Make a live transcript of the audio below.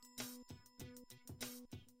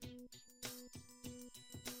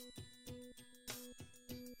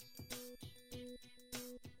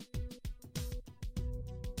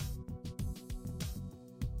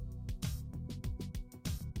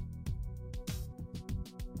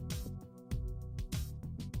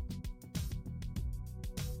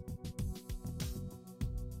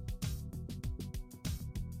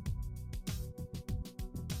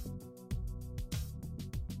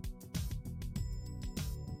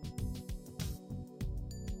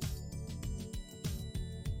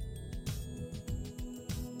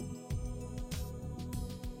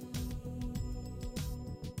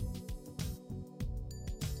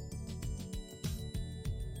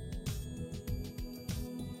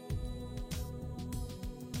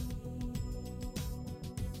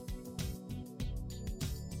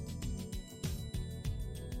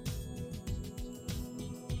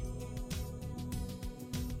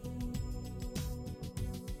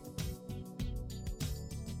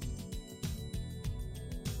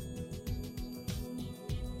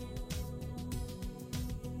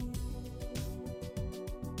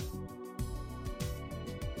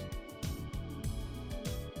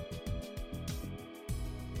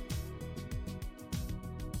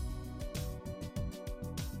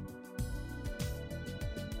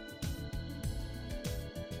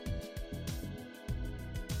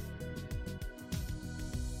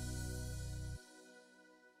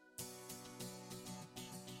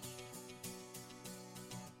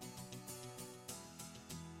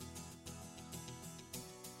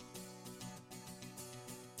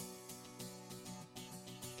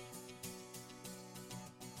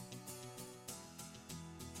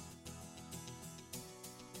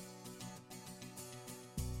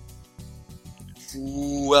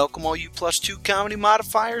Welcome all you Plus 2 Comedy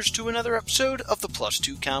modifiers to another episode of the Plus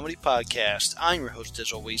 2 Comedy Podcast. I'm your host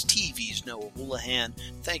as always, TV's Noah Houlihan.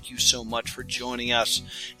 Thank you so much for joining us.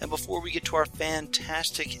 And before we get to our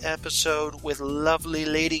fantastic episode with lovely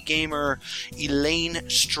lady gamer Elaine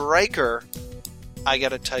Stryker, I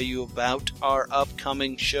gotta tell you about our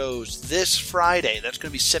upcoming shows. This Friday, that's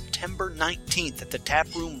gonna be September 19th at the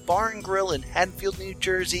Tap Room Bar and Grill in Haddonfield, New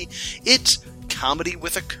Jersey. It's Comedy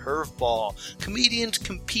with a Curveball. Comedians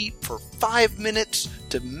compete for 5 minutes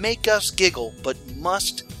to make us giggle, but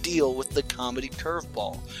must deal with the comedy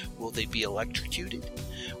curveball. Will they be electrocuted?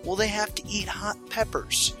 Will they have to eat hot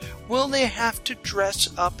peppers? Will they have to dress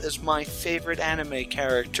up as my favorite anime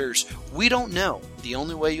characters? We don't know. The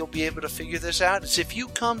only way you'll be able to figure this out is if you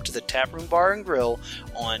come to the Taproom Bar and Grill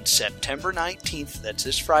on September 19th, that's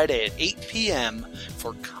this Friday at 8 p.m.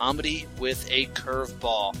 for Comedy with a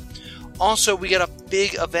Curveball. Also, we got a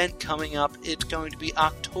big event coming up. It's going to be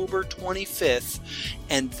October 25th,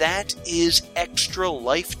 and that is Extra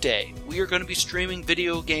Life Day. We are going to be streaming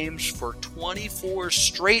video games for 24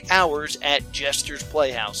 straight hours at Jester's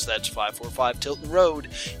Playhouse. That's 545 Tilton Road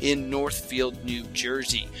in Northfield, New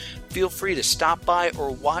Jersey. Feel free to stop by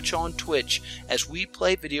or watch on Twitch as we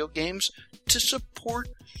play video games to support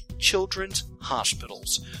children's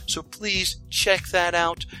hospitals. So please check that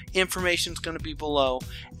out. Information's going to be below.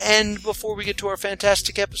 And before we get to our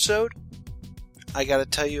fantastic episode, I got to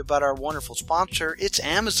tell you about our wonderful sponsor. It's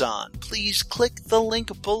Amazon. Please click the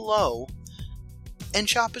link below and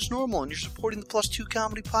shop as normal, and you're supporting the Plus 2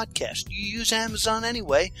 Comedy Podcast. You use Amazon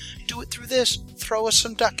anyway. Do it through this. Throw us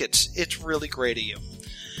some ducats. It's really great of you.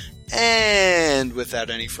 And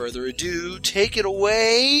without any further ado, take it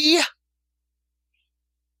away,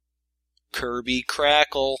 Kirby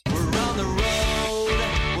Crackle. We're on the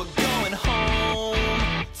road, we're going home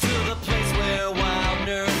to the place where wild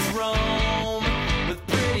nerds roam, with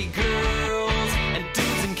pretty girls and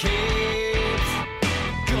dudes and kids.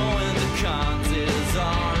 Going to cons is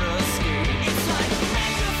our escape. It's like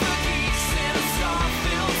Mecca for geeks in a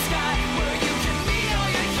star-filled sky, where you can meet all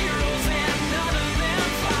your heroes and none of them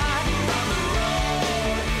fly. We're on the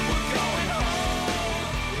road, we're going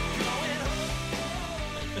home, we're going home.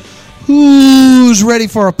 Who's ready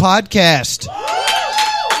for a podcast?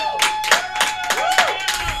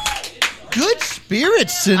 Good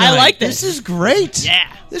spirits tonight. I like this. This is great.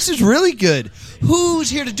 Yeah. This is really good. Who's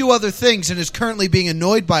here to do other things and is currently being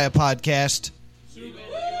annoyed by a podcast?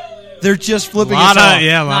 They're just flipping us off.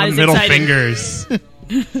 Yeah, a lot Not of as middle excited. fingers.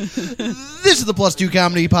 This is the Plus 2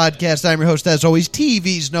 Comedy Podcast. I'm your host, as always,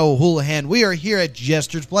 TV's Noah Houlihan. We are here at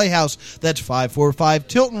Jester's Playhouse. That's 545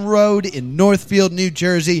 Tilton Road in Northfield, New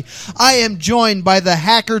Jersey. I am joined by the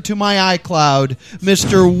hacker to my iCloud,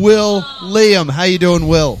 Mr. Will Liam. How you doing,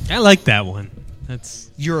 Will? I like that one. That's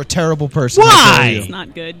You're a terrible person. Why? I tell you. It's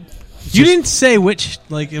not good. you didn't say which.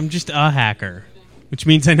 Like, I'm just a hacker, which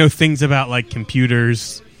means I know things about like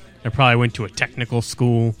computers. I probably went to a technical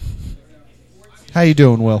school. How you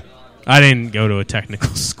doing, Will? I didn't go to a technical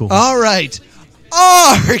school. All right.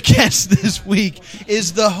 Our guest this week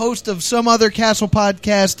is the host of Some Other Castle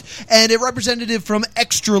podcast and a representative from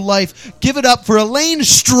Extra Life. Give it up for Elaine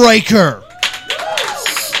Stryker.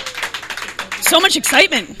 So much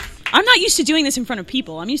excitement. I'm not used to doing this in front of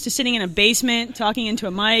people. I'm used to sitting in a basement, talking into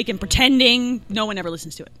a mic, and pretending no one ever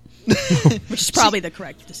listens to it. Which is probably the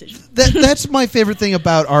correct decision. That's my favorite thing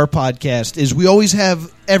about our podcast is we always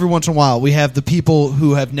have, every once in a while, we have the people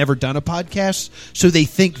who have never done a podcast, so they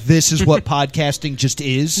think this is what podcasting just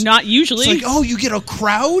is. Not usually. It's like, oh, you get a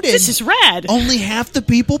crowd and This is rad. only half the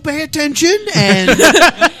people pay attention, and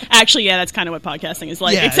Actually, yeah, that's kind of what podcasting is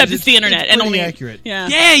like, Yeah, except it's the internet. it's and pretty only accurate. Yeah,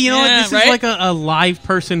 Yeah, you know what? This right? is like a live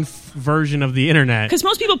person version of the internet. Because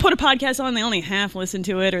most people put a podcast on, they only half listen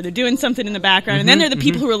to it, or they're doing something in the background. And then they're the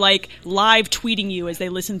people who are like live tweeting you as they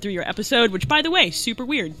listen through your episode, which, by the way, super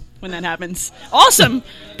weird when that happens. Awesome,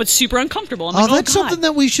 but super uncomfortable. I'm like, that's God. something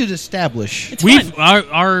that we should establish. It's We've fun.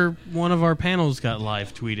 our one of our panels got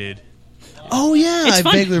live tweeted. Oh, yeah, It's I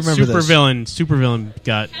fun. vaguely remember this. Supervillain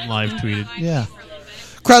got live tweeted. Yeah.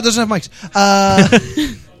 Crowd doesn't have mics.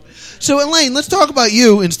 So, Elaine, let's talk about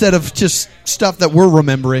you instead of just stuff that we're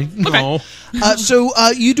remembering. No. So,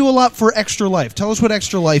 you do a lot for Extra Life. Tell us what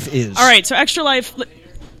Extra Life is. All right, so Extra Life.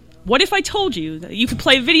 What if I told you that you could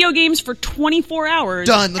play video games for 24 hours?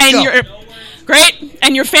 Done. Let's go. Great.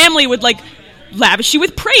 And your family would, like, lavish you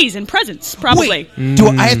with praise and presents, probably. Wait, do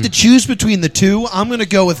I have to choose between the two? I'm going to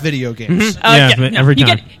go with video games. Yeah, every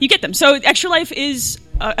time. You get them. So Extra Life is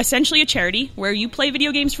essentially a charity where you play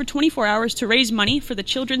video games for 24 hours to raise money for the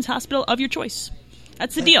children's hospital of your choice.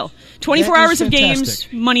 That's the deal. 24 That is hours of games,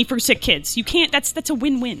 fantastic. money for sick kids. You can't. That's a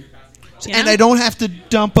win-win. You And know? I don't have to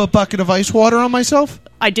dump a bucket of ice water on myself?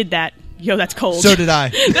 I did that. Yo, that's cold. So did I.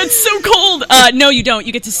 That's so cold. No, you don't.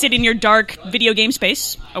 You get to sit in your dark video game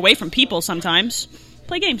space, away from people sometimes,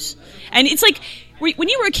 play games. And it's like, when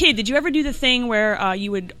you were a kid, did you ever do the thing where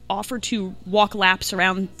you would offer to walk laps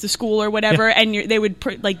around the school or whatever, and they would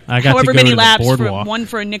I got to however go many to the laps, for boardwalk. one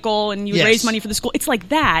for a nickel, and you would Yes. raise money for the school? It's like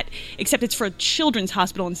that, except it's for a children's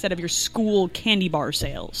hospital instead of your school candy bar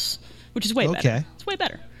sales, which is way better. Okay. It's way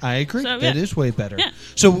better. I agree. So, That yeah. is way better. Yeah.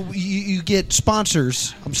 So you get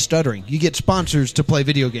sponsors. I'm stuttering. You get sponsors to play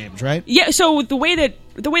video games, right? Yeah, so the way that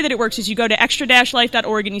it works is you go to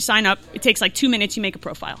extra-life.org and you sign up. It takes like 2 minutes. You make a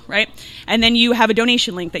profile, right? And then you have a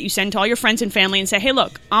donation link that you send to all your friends and family and say, hey,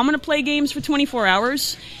 look, I'm going to play games for 24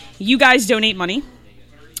 hours. You guys donate money.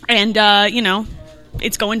 And,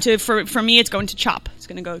 it's going to, for me, it's going to CHOP. It's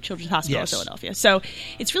going to go to Children's Hospital Yes. of Philadelphia. So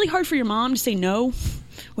it's really hard for your mom to say no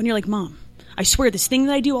when you're like, Mom, I swear this thing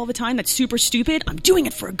that I do all the time that's super stupid, I'm doing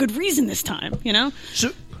it for a good reason this time, you know?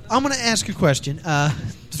 So I'm going to ask a question.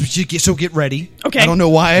 So get ready. Okay. I don't know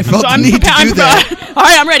why I felt So the I'm need prepared. to do that. All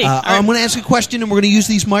right, I'm ready. All right. I'm going to ask a question, and we're going to use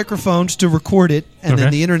these microphones to record it, and then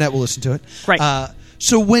Okay. the internet will listen to it. Right.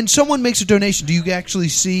 So when someone makes a donation, do you actually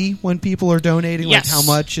see when people are donating, Yes. like how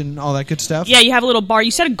much and all that good stuff? Yeah, you have a little bar. You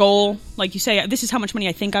set a goal. Like you say, this is how much money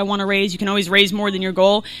I think I want to raise. You can always raise more than your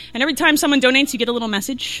goal. And every time someone donates, you get a little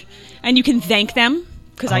message. And you can thank them.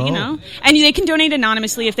 Because, Oh. And they can donate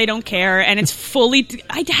anonymously if they don't care. And it's fully...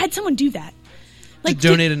 I had someone do that.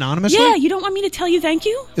 Donate anonymously? Yeah, you don't want me to tell you thank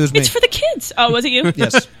you? It was me. It's for the kids. Oh, was it you?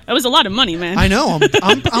 Yes. That was a lot of money, man. I know.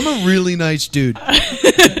 I'm a really nice dude.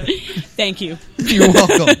 Thank you. You're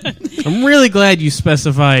welcome. I'm really glad you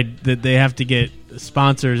specified that they have to get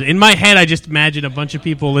sponsors. In my head, I just imagine a bunch of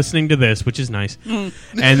people listening to this, which is nice, and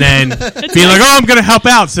then being like, "Oh, I'm going to help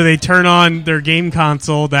out." So they turn on their game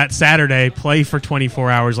console that Saturday, play for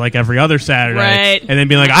 24 hours like every other Saturday, Right. and then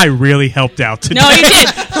be like, "I really helped out today." No, you did.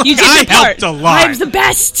 You did I your part. helped a lot. I was the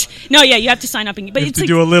best. No, yeah, you have to sign up. But You have it's to like...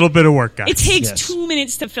 do a little bit of work, guys. It takes Yes. 2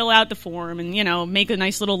 minutes to fill out the form and, make a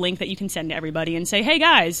nice little link that you can send to everybody and say, hey,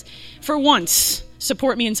 guys, for once,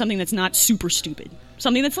 support me in something that's not super stupid.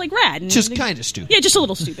 Something that's, like, rad. And Just kind of stupid. Yeah, just a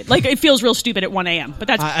little stupid. Like, it feels real stupid at 1 a.m., but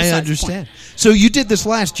that's I besides the understand. point. So you did this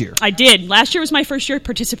last year. I did. Last year was my first year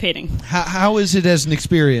participating. How is it as an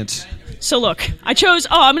experience? So look, I chose,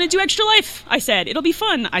 I'm going to do Extra Life, I said. It'll be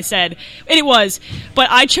fun, I said. And it was.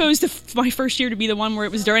 But I chose my first year to be the one where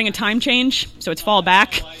it was during a time change, so it's fall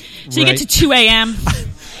back. So you Right. get to 2 a.m.,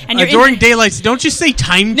 and you're during daylight, don't just say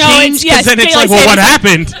time No, change, it's- yes, then it's daylight like, well, what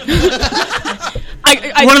savings happened?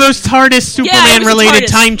 I One of those TARDIS it was a Superman-related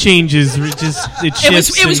TARDIS. time changes. It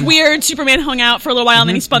shifts. It was and weird. Superman hung out for a little while, and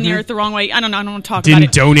then he spun the Earth the wrong way. I don't want to talk about Didn't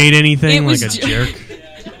it. donate anything It was like a ju- jerk.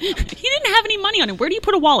 He didn't have any money on him. Where do you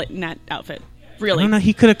put a wallet in that outfit? I Really? don't know.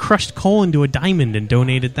 He could have crushed coal into a diamond and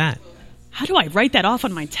donated that. How do I write that off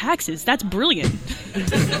on my taxes? That's brilliant.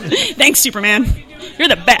 Thanks, Superman. You're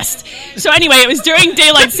the best. So anyway, it was during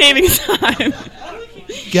daylight savings time.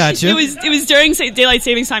 Gotcha. It was during daylight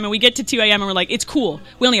savings time, and we get to 2 a.m. and we're like, it's cool.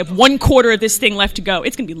 We only have 1/4 of this thing left to go.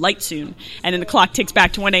 It's going to be light soon. And then the clock ticks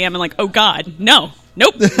back to 1 a.m. and like, oh God, nope.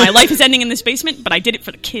 My life is ending in this basement, but I did it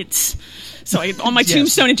for the kids. So on my Yes.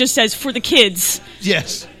 tombstone, it just says, for the kids.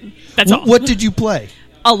 Yes. That's all. What did you play?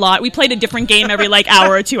 A lot. We played a different game every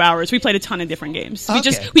hour or 2 hours. We played a ton of different games. We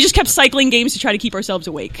Okay. just kept cycling games to try to keep ourselves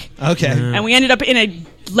awake. Okay. And we ended up in a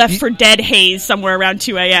Left 4 Dead haze somewhere around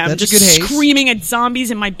 2 a.m. That's a just good haze. screaming at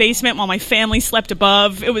zombies in my basement while my family slept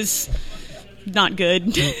above. It was not good.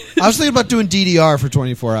 I was thinking about doing DDR for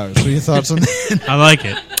 24 hours. What are your thoughts on that? I like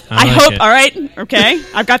it. I like hope. it. All right. Okay.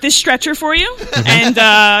 I've got this stretcher for you and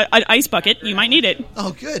an ice bucket. You might need it.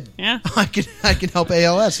 Oh, good. Yeah. I can help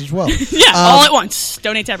ALS as well. Yeah. all at once.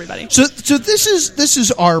 Donate to everybody. So this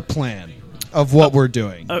is our plan of what we're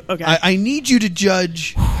doing. okay. I need you to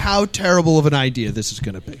judge how terrible of an idea this is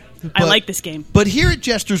going to be. I like this game. But here at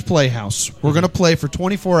Jester's Playhouse, we're going to play for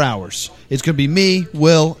 24 hours. It's going to be me,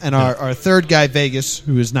 Will, and our third guy, Vegas,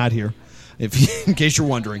 who is not here, in case you're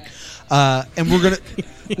wondering. And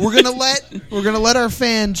we're gonna let our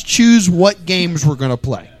fans choose what games we're going to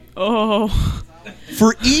play. Oh.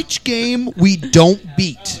 For each game we don't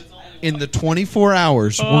beat in the 24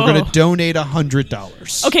 hours, we're going to donate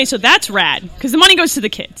 $100. Okay, so that's rad because the money goes to the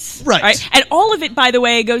kids, Right. And all of it, by the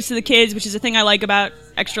way, goes to the kids, which is a thing I like about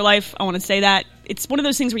Extra Life. I want to say that it's one of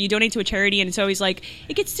those things where you donate to a charity, and it's always like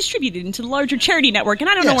it gets distributed into the larger charity network, and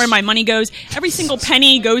I don't know Yes. where my money goes. Every single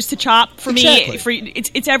penny goes to CHOP for Exactly. me.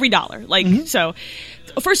 It's every dollar. So,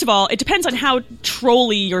 first of all, it depends on how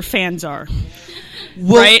trolly your fans are.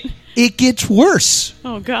 Well, Right. it gets worse.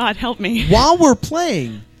 Oh God, help me! While we're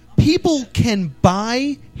playing, people can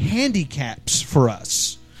buy handicaps for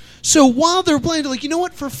us. So while they're playing, they're like, you know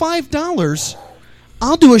what? For $5,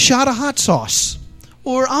 I'll do a shot of hot sauce.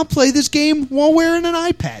 Or I'll play this game while wearing an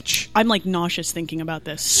eye patch. I'm like nauseous thinking about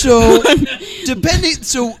this. So,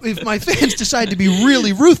 so if my fans decide to be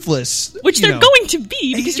really ruthless, Which they're going to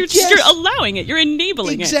be because you're allowing it. You're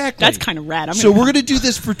enabling it. Exactly. That's kind of rad. So we're going to do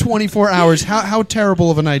this for 24 hours. How terrible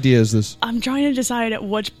of an idea is this? I'm trying to decide at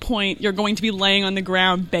which point you're going to be laying on the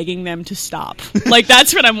ground begging them to stop. Like,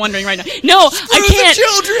 that's what I'm wondering right now. No, I can't. The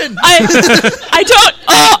children!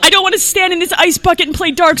 I don't want to stand in this ice bucket and play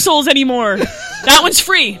Dark Souls anymore. That one's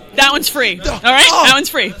free. All right? That one's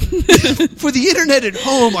free. For the internet at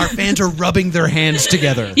home, our fans are rubbing their hands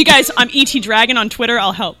together. You guys, I'm E.T. Dragon on Twitter.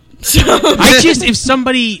 I'll help. So. if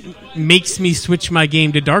somebody makes me switch my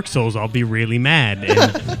game to Dark Souls, I'll be really mad.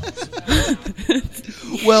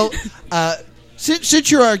 Well,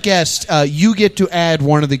 since you're our guest, you get to add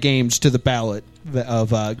one of the games to the ballot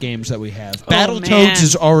of games that we have. Battletoads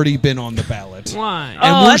has already been on the ballot. Why? And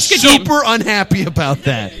we're that's a good game. super unhappy about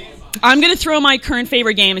that. I'm going to throw my current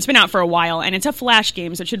favorite game. It's been out for a while, and it's a Flash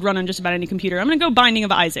game, so it should run on just about any computer. I'm going to go Binding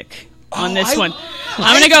of Isaac on this one.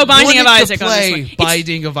 I'm going to go Binding of Isaac on this one.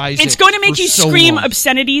 Binding of Isaac. It's going to make you so scream long.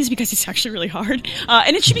 obscenities because it's actually really hard.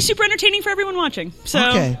 And it should be super entertaining for everyone watching. So,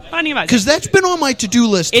 Binding of Isaac. Because that's been on my to-do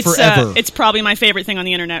list forever. It's probably my favorite thing on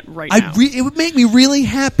the internet right now. It would make me really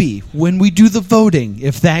happy when we do the voting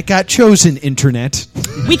if that got chosen, internet.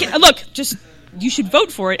 We can look, just you should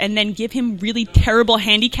vote for it and then give him really terrible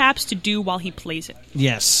handicaps to do while he plays it.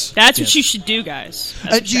 Yes. That's what you should do, guys.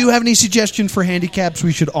 Do you have any suggestion for handicaps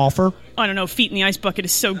we should offer? I don't know. Feet in the ice bucket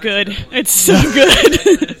is so good. It's so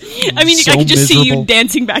good. I mean, So I can just see miserable. you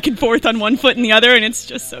dancing back and forth on one foot and the other, and it's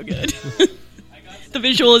just so good. The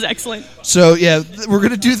visual is excellent. So, yeah, we're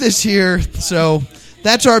going to do this here. So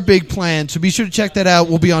that's our big plan. So be sure to check that out.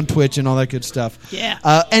 We'll be on Twitch and all that good stuff. Yeah.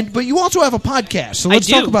 But you also have a podcast. So let's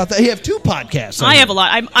I do. talk about that. You have two podcasts. I have a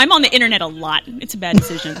lot. I'm on the internet a lot. It's a bad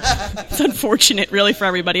decision. It's unfortunate, really, for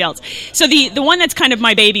everybody else. So the one that's kind of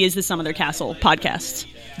my baby is the Some Other Castle podcast.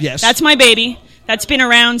 Yes. That's my baby. That's been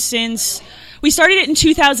around since we started it in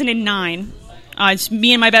 2009. It's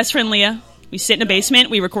me and my best friend Leah. We sit in a basement.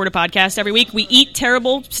 We record a podcast every week. We eat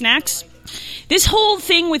terrible snacks. This whole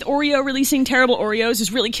thing with Oreo releasing terrible Oreos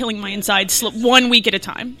is really killing my insides 1 week at a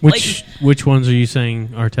time. Which ones are you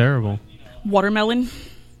saying are terrible? Watermelon,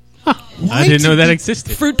 I didn't know that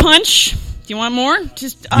existed. fruit punch. Do you want more?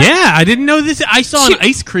 Just Yeah, I didn't know this. I saw an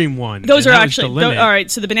ice cream one. Those and are that was actually the limit. all right.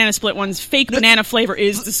 So the banana split one's fake banana flavor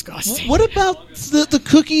is disgusting. What about the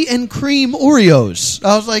cookie and cream Oreos?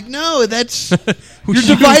 I was like, no, that's you're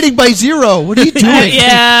dividing by zero. What are you doing?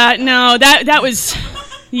 Yeah, no, that was.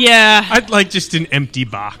 Yeah. I'd like just an empty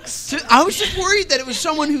box. I was just worried that it was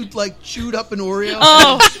someone who like chewed up an Oreo.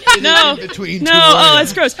 Oh in no, between no! two Oh, Oreos.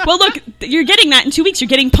 that's gross. Well, look, you're getting that in 2 weeks. You're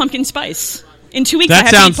getting pumpkin spice. In 2 weeks, That I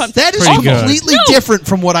have to sounds- eat pumpkin. That is Pretty good. completely No. different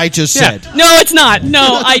from what I just Yeah. said. No, it's not.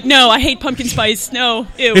 No, I hate pumpkin spice. No,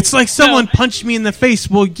 ew. It's like someone No. punched me in the face.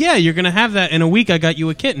 Well, yeah, you're going to have that in a week. I got you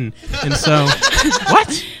a kitten. And so,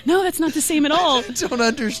 what? No, that's not the same at all. I don't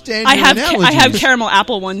understand. I your have analogies. caramel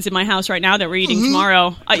apple ones in my house right now that we're eating Mm-hmm.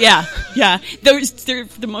 tomorrow. Yeah. They're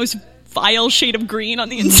the most vile shade of green on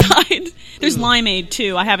the inside. There's limeade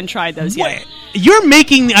too. I haven't tried those yet. You're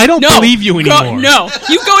making. I don't No, believe you anymore. No,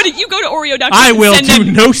 you go to Oreo.com. I and will send do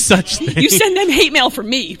them- no such thing. You send them hate mail for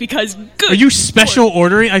me because good. Are you special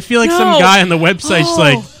ordering? I feel like some No. guy on the website's Oh.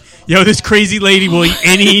 like, yo, this crazy lady will eat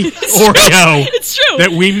any Oreo It's true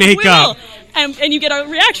that we make We up. will. And you get our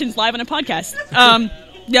reactions live on a podcast.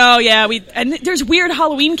 No, yeah, and there's weird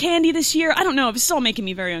Halloween candy this year. I don't know. This is all making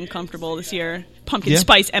me very uncomfortable this year. Pumpkin Yeah.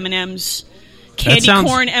 spice M&Ms, That candy sounds-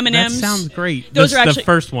 corn M&Ms. That sounds great. Those This- are actually the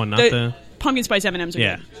first one, not the pumpkin spice M&Ms. Are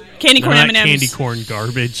yeah. good. Candy corn None of that M&Ms. candy corn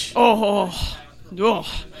garbage. Oh.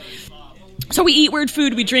 So we eat weird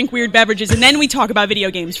food, we drink weird beverages, and then we talk about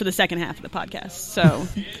video games for the second half of the podcast. So,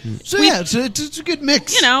 So yeah, it's a good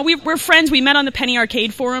mix. you know, we're friends. We met on the Penny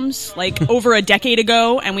Arcade forums like over a decade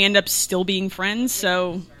ago, and we end up still being friends.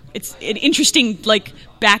 So it's an interesting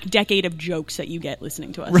back decade of jokes that you get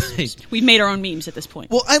listening to us. Right. We've made our own memes at this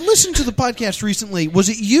point. Well, I listened to the podcast recently. Was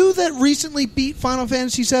it you that recently beat Final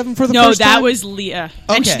Fantasy VII for the No, first time? that was Leah.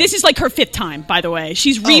 And Okay. this is like her 5th time, by the way.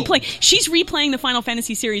 She's Oh. replaying the Final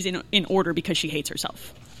Fantasy series in order because she hates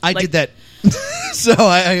herself. I did that. So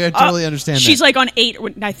I totally understand that. She's like on 8.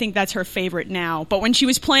 I think that's her favorite now. But when she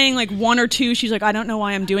was playing 1 or 2, she's like, I don't know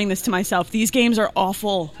why I'm doing this to myself. These games are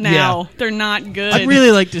awful now. Yeah. They're not good. I'd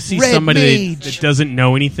really like to see Red somebody Mage. that doesn't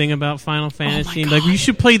know anything about Final Fantasy. God. Like, you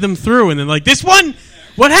should play them through, and then this one,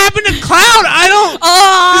 what happened to Cloud? I don't.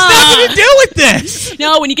 Oh! There's nothing to do with this?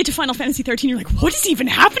 No, when you get to Final Fantasy 13, you're like, what is even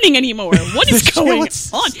happening anymore? What is going on?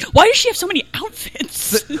 Why does she have so many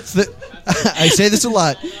outfits? I say this a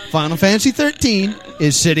lot. Final Fantasy 13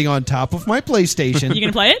 is sitting on top of my PlayStation. You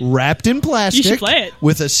gonna play it? Wrapped in plastic. You should play it.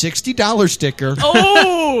 With a $60 sticker.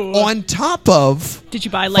 Oh! On top of Did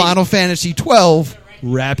you buy like Final Fantasy 12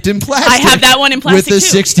 wrapped in plastic. I have that one in plastic with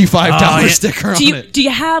a too. $65 sticker on it. Do you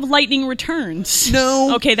have lightning returns?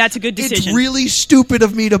 No. Okay, that's a good decision. It's really stupid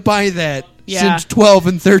of me to buy that Yeah. since 12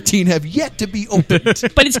 and 13 have yet to be opened.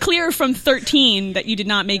 But it's clear from 13 that you did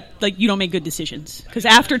not make you don't make good decisions because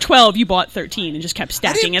after 12 you bought 13 and just kept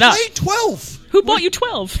stacking it up. I didn't play 12. Who bought you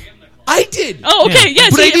 12? I did. Oh, okay, yeah.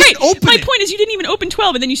 But So I didn't open My it. point is you didn't even open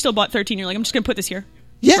 12 and then you still bought 13. You're like, I'm just going to put this here.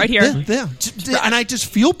 Yeah, Right here. Yeah. And I just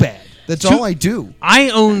feel bad. That's all I do. I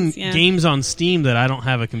own Yeah. games on Steam that I don't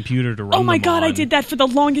have a computer to run. Oh my them god, on. I did that for the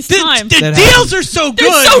longest The, time. the That deals are so They're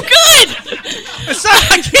good. so good! So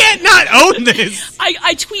I can't not own this.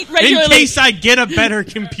 I tweet In regularly. case I get a better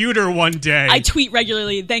computer one day. I tweet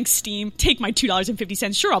regularly, thanks Steam, take my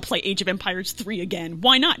 $2.50. Sure, I'll play Age of Empires 3 again.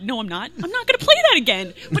 Why not? No, I'm not. I'm not going to play that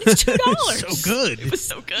again. But it's $2. so good. It was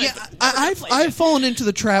so good. Yeah, I've fallen into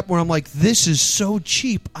the trap where I'm like, this is so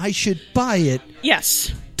cheap, I should buy it,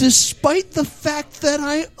 Yes. despite the fact that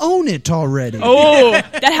I own it already. Oh,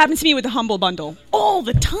 that happens to me with the Humble Bundle. All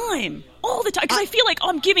the time. All the time. Because I feel like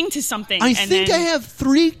I'm giving to something. I and think then, I have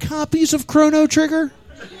 3 copies of Chrono Trigger,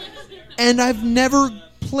 and I've never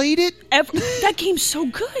played it. That game's so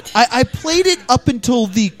good. I played it up until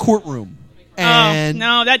the courtroom. And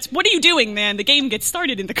no, what are you doing, man? The game gets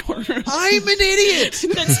started in the courtroom. I'm an idiot.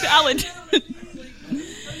 That's valid.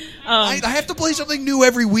 I have to play something new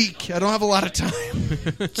every week. I don't have a lot of time.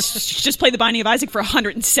 Just play The Binding of Isaac for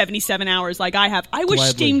 177 hours like I have. I wish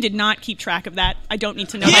Gladly. Steam did not keep track of that. I don't need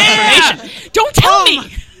to know that information. Don't tell me.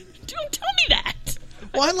 Don't tell me that.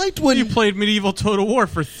 Well, I liked when You played Medieval Total War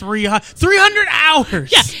for 300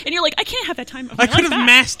 hours. Yeah, and you're like, I can't have that time of my I could life have back.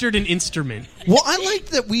 mastered an instrument. Well, I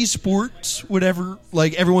liked that Wii Sports, whatever,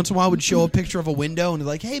 like every once in a while would show a picture of a window and they're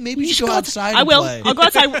like, hey, maybe you should go outside I and will. play. I'll go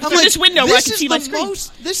outside I'm through like, this window where I this can is see my the screen.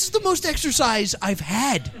 This is the most exercise I've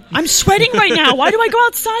had. I'm sweating right now. Why do I go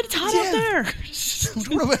outside? It's hot Yeah. out there.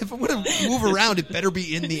 If I'm going to move around, it better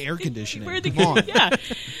be in the air conditioning. Where the Come on. yeah.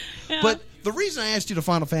 Yeah. But the reason I asked you the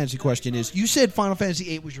Final Fantasy question is you said Final Fantasy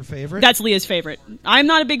VIII was your favorite. That's Leah's favorite. I'm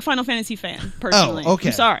not a big Final Fantasy fan, personally. Oh, okay.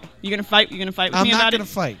 I'm sorry. You're gonna fight. You're gonna fight with I'm me not about gonna it.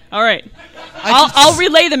 fight. All right. I I'll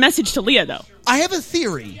relay the message to Leah though. I have a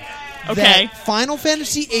theory Okay. that Final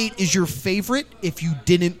Fantasy VIII is your favorite if you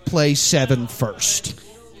didn't play 7 first.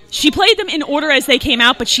 She played them in order as they came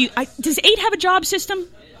out, but does 8 have a job system?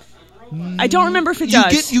 I don't remember if it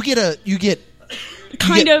does. You get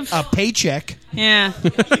Kind of. a paycheck. Yeah.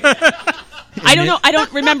 I don't know. I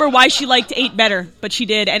don't remember why she liked 8 better, but she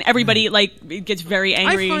did, and everybody it gets very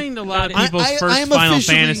angry. I find a lot of about it. people's I first am Final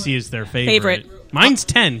officially- Fantasy is their favorite. Mine's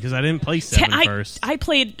 10 because I didn't play 7 first. I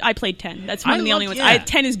played 10. That's one I of the only love- ones. yeah.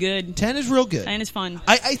 10 is good. 10 is real good. 10 is fun.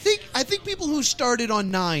 I think people who started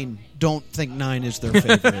on 9 don't think 9 is their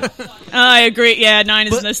favorite. I agree. Yeah, 9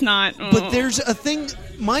 is But- that's not. But there's a thing.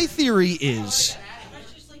 My theory is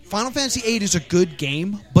Final Fantasy VIII is a good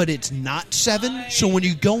game, but it's not 7. So when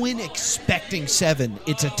you go in expecting 7,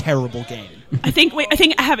 it's a terrible game.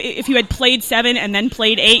 if you had played 7 and then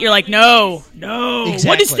played 8, you're like, no, what is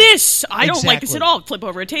Exactly. this? I don't like this Exactly. at all. Flip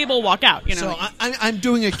over a table, walk out. You know. So I'm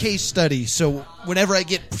doing a case study. So whenever I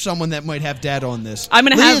get someone that might have data on this, I'm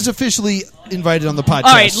gonna Leah have- is officially invited on the podcast.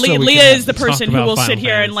 all right, so we can Leah have is the this. person who about will Final sit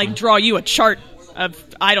here and Fantasy. draw you a chart of.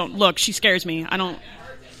 I don't look. She scares me. I don't.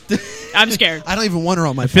 I'm scared. I don't even want her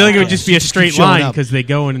on my. I feel like it would just be a straight line because they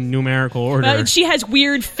go in numerical order. She has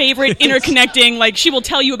weird favorite interconnecting. Like she will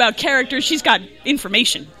tell you about characters. She's got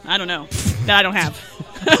information. I don't know that I don't have.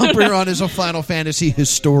 I'll bring her on as a Final Fantasy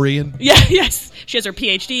historian. Yeah. Yes. She has her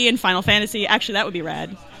PhD in Final Fantasy. Actually, that would be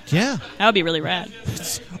rad. Yeah, That would be really rad.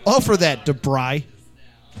 all for that, DeBry.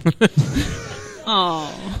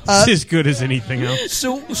 Oh. It's as good as anything else.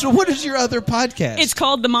 So what is your other podcast? It's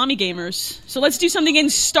called The Mommy Gamers. So let's do something in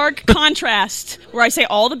stark contrast where I say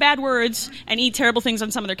all the bad words and eat terrible things on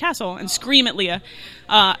some other castle and scream at Leah.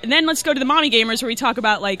 And then let's go to The Mommy Gamers where we talk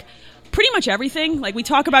about pretty much everything. Like we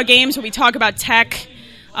talk about games, but we talk about tech,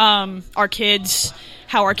 our kids,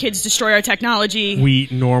 how our kids destroy our technology. We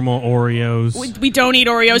eat normal Oreos. We don't eat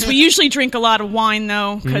Oreos. We usually drink a lot of wine,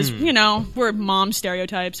 though, because, we're mom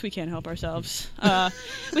stereotypes. We can't help ourselves.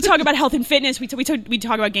 We talk about health and fitness. We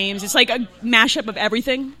talk about games. It's like a mashup of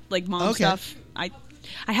everything, like mom stuff. I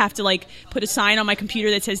have to, put a sign on my computer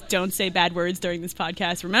that says, don't say bad words during this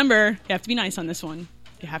podcast. Remember, you have to be nice on this one.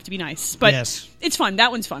 You have to be nice. But Yes. it's fun.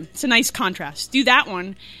 That one's fun. It's a nice contrast. Do that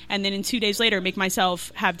one, and then in 2 days later, make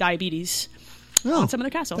myself have diabetes Oh, on Some Other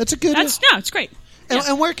Castle. that's a good- it's great. And, Yeah.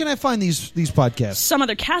 and where can I find these podcasts?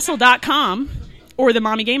 SomeOtherCastle.com or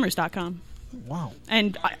themommygamers.com. Wow.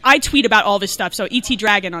 And I tweet about all this stuff, so ET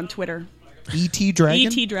Dragon on Twitter. E.T. Dragon?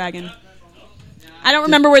 ET Dragon. I don't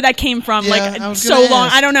remember where that came from. Yeah, I like was so gonna long.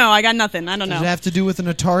 ask. I don't know. I got nothing. I don't Does know. it have to do with an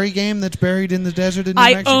Atari game that's buried in the desert in New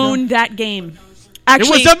I Mexico? own that game. It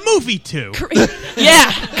Actually, was a movie too.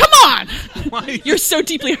 yeah. Come on. Why- You're so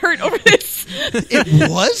deeply hurt over this. It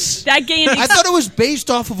was? That game. I thought it was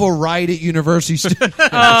based off of a ride at University Studios.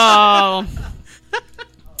 Oh.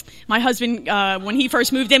 My husband, when he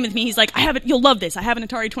first moved in with me, he's like, "I have it. You'll love this. I have an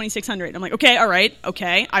Atari 2600." I'm like, "Okay, all right,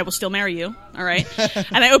 okay. I will still marry you, all right."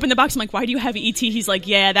 And I opened the box. I'm like, "Why do you have ET?" He's like,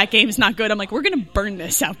 "Yeah, that game's not good." I'm like, "We're gonna burn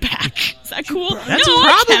this out back. Is that cool?" That's no,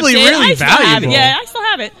 I probably kept it. really I still have it. valuable. Yeah, I still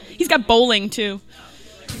have it. He's got bowling too.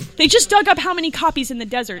 They just dug up how many copies in the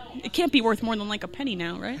desert? It can't be worth more than like a penny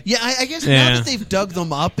now, right? Yeah, I guess Yeah. now that they've dug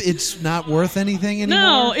them up, it's not worth anything anymore.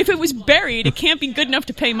 No, if it was buried, it can't be good enough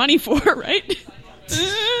to pay money for, right?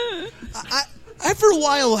 I for a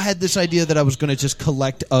while had this idea that I was going to just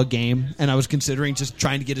collect a game, and I was considering just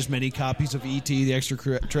trying to get as many copies of E.T. the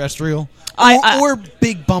Extraterrestrial, or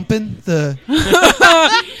Big Bumpin', the...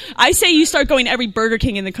 I say you start going to every Burger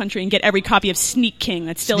King in the country and get every copy of Sneak King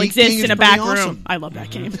that still Sneak exists King is in a back pretty room. awesome. I love that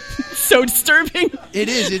game. So disturbing. It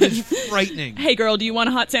is frightening. Hey girl, do you want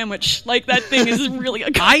a hot sandwich? Like that thing is really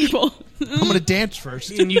uncomfortable. I'm going to dance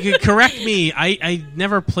first. And you can correct me. I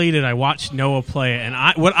never played it. I watched Noah play it, and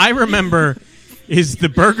what I remember is the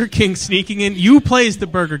Burger King sneaking in. You play as the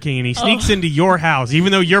Burger King, and he sneaks into your house,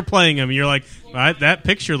 even though you're playing him. And you're like, that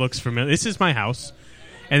picture looks familiar. This is my house.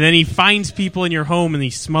 And then he finds people in your home, and he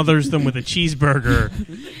smothers them with a cheeseburger.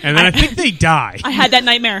 And then I think they die. I had that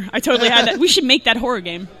nightmare. I totally had that. We should make that horror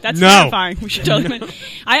game. That's No. terrifying. We should totally make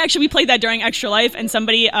we played that during Extra Life, and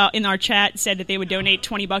somebody in our chat said that they would donate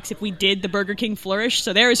 $20 if we did the Burger King Flourish.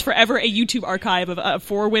 So there is forever a YouTube archive of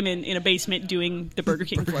 4 women in a basement doing the Burger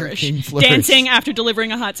King Flourish. King Flourish. Dancing after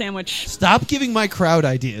delivering a hot sandwich. Stop giving my crowd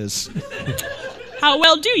ideas. How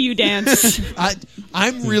well do you dance?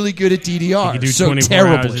 I'm really good at You DDR, can do so 24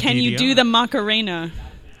 terribly. hours. Can you DDR. do the Macarena?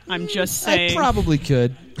 I'm just I saying. probably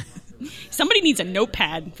could. Somebody needs a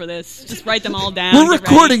notepad for this. Just write them all down. We're get ready.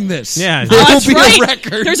 recording this. Yeah. There Oh, will that's be right. a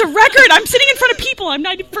record. There's a record. I'm sitting in front of people. I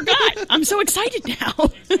forgot. I'm so excited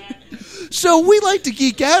now. So we like to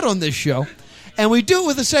geek out on this show, and we do it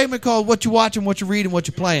with a segment called What You Watching, What You Reading, What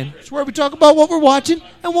You Playing. It's where we talk about what we're watching,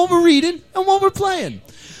 and what we're reading, and what we're playing.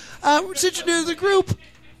 Since you're new to the group,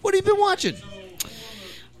 what have you been watching?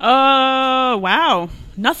 Wow.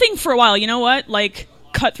 Nothing for a while. You know what? Like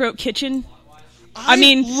Cutthroat Kitchen. I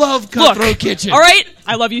mean, love Cutthroat look, Kitchen. All right?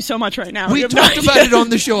 I love you so much right now. We You have no talked idea. about it on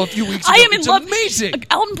the show a few weeks ago. I am in It's love. amazing. Like,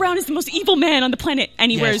 Alton Brown is the most evil man on the planet,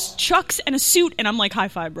 and he Yes. wears chucks and a suit, and I'm like, high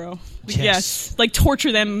five, bro. Yes. Yes. Like,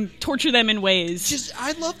 torture them in ways. Just,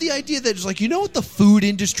 I love the idea that it's like, you know what the food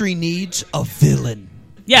industry needs? A villain.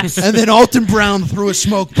 Yes. And then Alton Brown threw a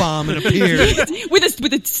smoke bomb and appeared. with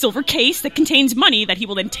a silver case that contains money that he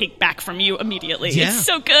will then take back from you immediately. Yeah. It's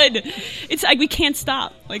so good. It's like we can't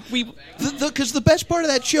stop. Like Because the best part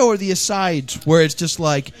of that show are the asides where it's just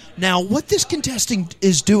like, now what this contestant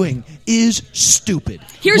is doing is stupid.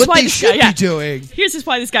 Here's what why they this should guy, yeah. be doing. Here's just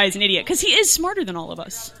why this guy is an idiot, because he is smarter than all of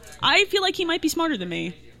us. I feel like he might be smarter than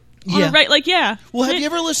me. Yeah. Right? Like, yeah. Well, have you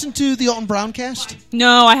ever listened to the Alton Brown cast?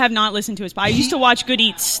 No, I have not listened to his. I used to watch Good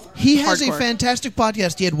Eats. He has a Hardcore. fantastic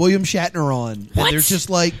podcast. He had William Shatner on. And What? they're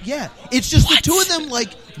just like, yeah. It's just What? the two of them, like,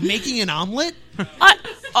 making an omelet.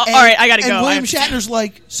 All right, I gotta go. And William I- Shatner's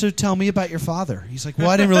like, so tell me about your father. He's like, well,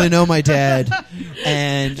 I didn't really know my dad.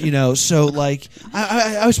 And, so, like,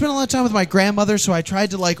 I spent a lot of time with my grandmother, so I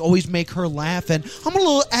tried to, like, always make her laugh. And I'm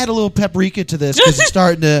going to add a little paprika to this because it's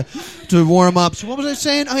starting to warm up. So what was I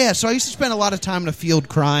saying? Oh, yeah, so I used to spend a lot of time in a field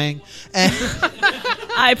crying. And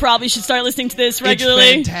I probably should start listening to this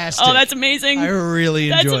regularly. fantastic. Oh, that's amazing. I really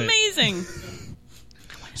enjoy That's it. amazing.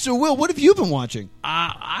 So, Will, what have you been watching?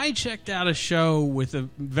 I checked out a show with a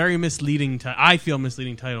very misleading, I feel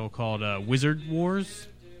misleading title called Wizard Wars.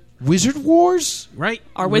 Wizard Wars? Right?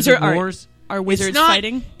 Are Wars. wizards It's not-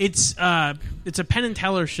 fighting? It's a Penn and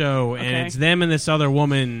Teller show, and Okay. it's them and this other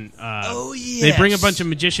woman. Oh, They bring a yes. bunch of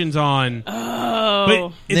magicians on. Oh. But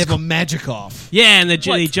They it's have a magic off. yeah, and they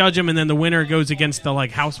What? judge them, and then the winner goes against the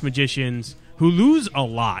house magicians who lose a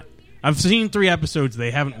lot. I've seen 3 episodes. They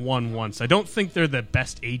haven't won once. I don't think they're the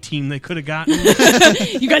best A team they could have gotten.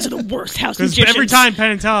 You guys are the worst house Because magicians. every time Penn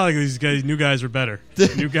and Teller, these new guys were better.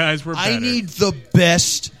 New guys were better. I need the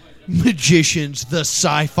best magicians the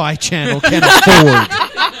Sci-Fi Channel can afford.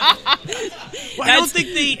 I don't think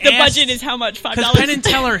they the budget is how much? $5. Because Penn and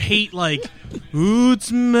Teller hate like, ooh,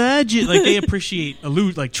 it's magic. Like they appreciate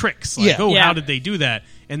like tricks. Like, Yeah. how did they do that?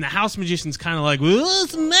 And the house magician's kind of like, well,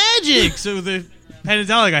 it's magic. So the Penn and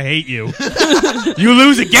Teller, like, I hate you. You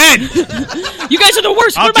lose again. You guys are the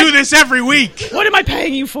worst. I'll do this every week. What am I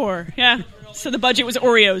paying you for? Yeah. So the budget was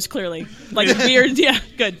Oreos, clearly. Like weird. Yeah,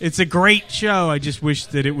 good. It's a great show. I just wish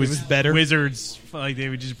that it was better. Wizards. Like they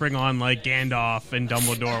would just bring on like Gandalf and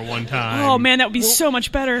Dumbledore one time. Oh man, that would be so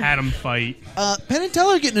much better. Had them fight. Penn and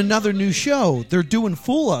Teller getting another new show. They're doing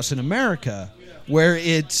Fool Us in America, where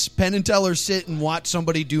it's Penn and Teller sit and watch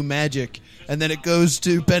somebody do magic, and then it goes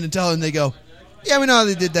to Penn and Teller, and they go, "Yeah, we know how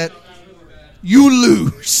they did that. You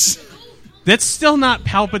lose." That's still not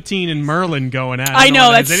Palpatine and Merlin going at it. I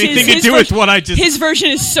know, Has that's anything his to do with what I just. His version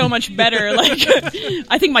is so much better. Like,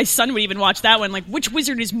 I think my son would even watch that one. Like, which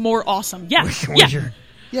wizard is more awesome? Yeah, Wizard.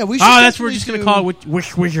 Yeah, we should. Oh, that's what we're definitely just going to do- call it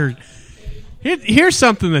Wish Wizard. Here's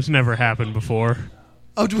something that's never happened before.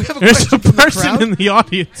 Oh, do we have a There's question a from the person crowd? in the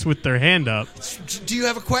audience with their hand up. Do you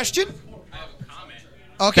have a question?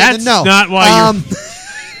 Okay, That's then no. not why you're.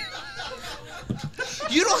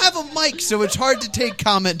 You don't have a mic, so it's hard to take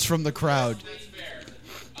comments from the crowd.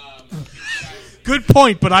 Good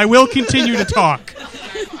point, but I will continue to talk.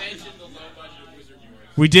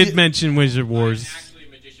 We did mention Wizard Wars.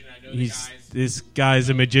 This guy's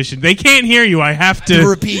a magician. They can't hear you. I have To to.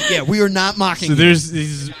 repeat, yeah, we are not mocking So you. there's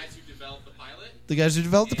these. The guys who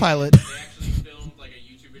developed the pilot.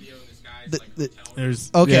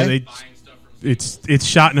 There's Okay. Yeah, it's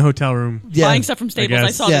shot in a hotel room. Yeah, Buying stuff from Staples. I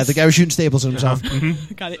guess. saw yeah, this. the guy was shooting Staples at himself.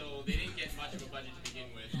 Got it.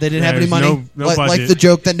 They didn't have any There's money, no like budget. the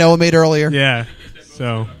joke that Noah made earlier. Yeah.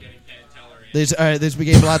 So All right, we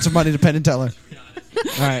gave lots of money to Penn and Teller.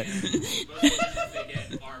 All right.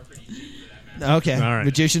 Okay. All right.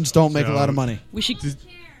 Magicians don't make a So- lot of money. We should.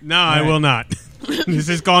 no, I will not. This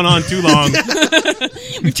has gone on too long.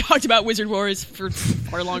 We've talked about Wizard Wars for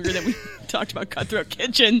far longer than we talked about Cutthroat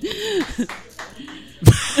Kitchen.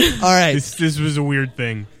 All right. This was a weird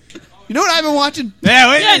thing. You know what I've been watching?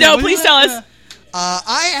 Yeah, no, please tell us.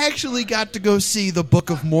 I actually got to go see the Book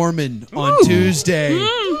of Mormon on Tuesday.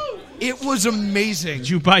 It was amazing. Did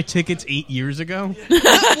you buy tickets 8 years ago? Well,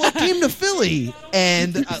 it came to Philly,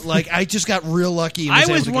 and I just got real lucky. And I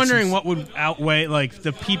able was to get wondering some- what would outweigh like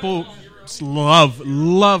the people's love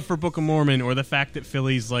for Book of Mormon, or the fact that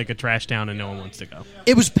Philly's like a trash town and no one wants to go.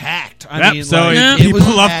 It was packed. I Yep, mean, so like, Yeah. it people was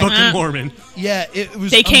love packed. Book of Mormon. Yeah, it was.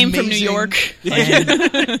 They came from New amazing. York.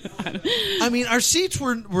 And- I mean, our seats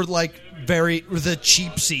were like the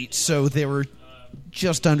cheap seats, so they were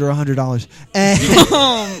just under $100.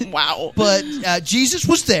 Wow. But Jesus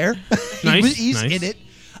was there. Nice, He's nice. in it.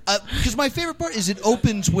 Because my favorite part is it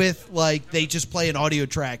opens with like they just play an audio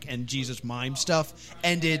track and Jesus mime stuff,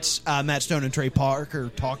 and it's Matt Stone and Trey Parker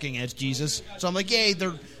talking as Jesus. So I'm like, yay,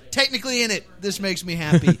 they're technically in it. This makes me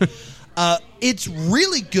happy. It's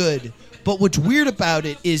really good. But what's weird about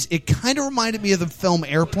it is it kind of reminded me of the film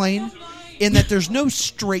Airplane, in that there's no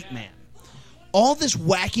straight man. All this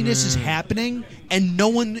wackiness is happening, and no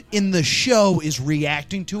one in the show is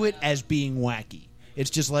reacting to it as being wacky. It's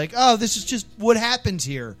just like, oh, this is just what happens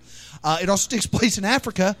here. It also takes place in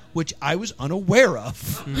Africa, which I was unaware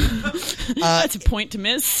of. That's a point to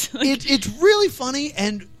miss. It's really funny,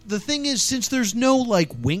 and the thing is, since there's no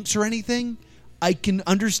like winks or anything, I can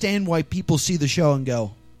understand why people see the show and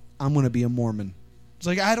go, I'm going to be a Mormon. It's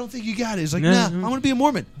like, I don't think you got it. It's like, nah, I'm going to be a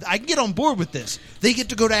Mormon. I can get on board with this. They get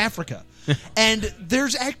to go to Africa. And there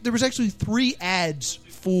was actually 3 ads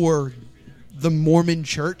for the Mormon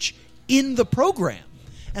church in the program.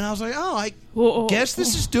 And I was like, oh, I guess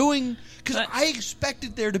this is doing... Because I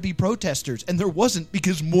expected there to be protesters, and there wasn't,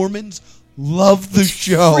 because Mormons love the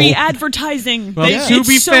show. Free advertising. Well, Yeah. to It's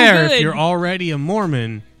be so fair, good. if you're already a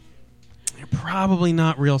Mormon, you're probably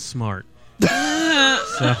not real smart.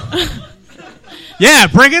 So. Yeah,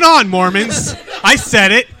 bring it on, Mormons. I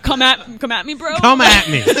said it. Come at me, bro. Come at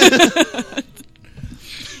me.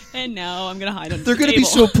 And now I'm gonna hide under They're the going to be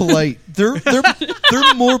table. so polite. They're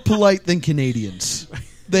more polite than Canadians.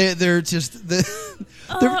 They're just they're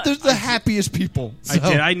the happiest people. I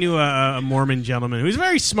did. I knew a Mormon gentleman who was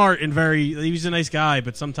very smart and he was a nice guy,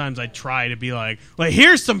 but sometimes I try to be like,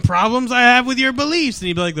 here's some problems I have with your beliefs. And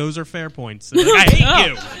he'd be like, those are fair points. And like, I hate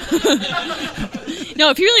you. No,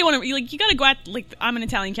 if you really want to, you got to go at, like, I'm an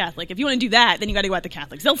Italian Catholic. If you want to do that, then you got to go at the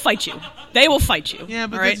Catholics. They'll fight you. They will fight you. Yeah,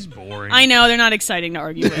 but all right? this is boring. I know, they're not exciting to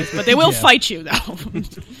argue with, but they will fight you, though.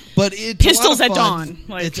 But it's Pistols a lot at of fun. dawn,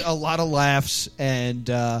 like- It's a lot of laughs, and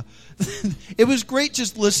it was great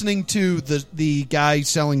just listening to the guy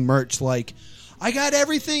selling merch. Like, I got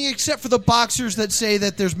everything except for the boxers that say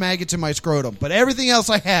that there's maggots in my scrotum, but everything else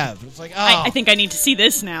I have. It's like, I think I need to see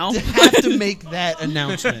this now. I have to make that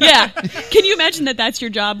announcement. Yeah. Can you imagine that that's your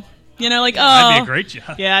job? You know, like, That'd be a great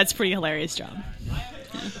job. Yeah, it's a pretty hilarious job.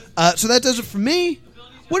 So that does it for me.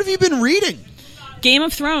 What have you been reading? Game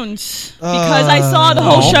of Thrones. Because I saw the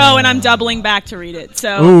whole show and I'm doubling back to read it.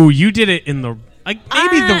 So Ooh, you did it in the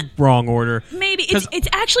the wrong order. maybe it's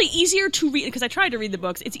actually easier to read, because I tried to read the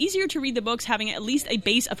books. It's easier to read the books having at least a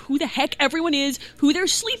base of who the heck everyone is, who they're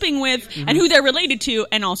sleeping with, and who they're related to,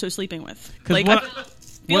 and also sleeping with. Like, I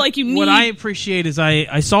feel like you need... What I appreciate is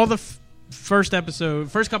I saw the first couple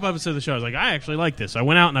episodes of the show. I was like, I actually like this. So I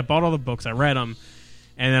went out and I bought all the books. I read them,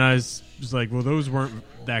 and then I was like, well, those weren't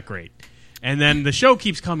that great. And then the show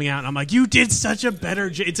keeps coming out, and I'm like, you did such a better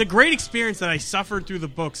job. It's a great experience that I suffered through the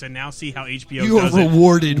books and now see how HBO You are does it.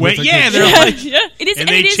 rewarded with a yeah, good they're show. like, Yeah, it is, and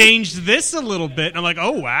they changed this a little bit, and I'm like,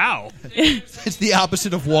 oh, wow. It's the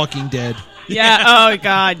opposite of Walking Dead. Yeah. Oh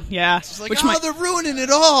God. Yeah. It's like, they're ruining it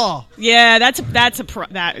all. Yeah.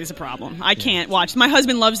 That is a problem. I can't watch. My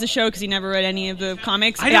husband loves the show because he never read any of the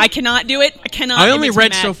comics. I cannot do it. I cannot. I It only makes me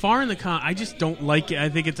read mad. so far in the I just don't like it. I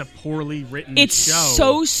think it's a poorly written It's show.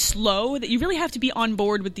 so slow that you really have to be on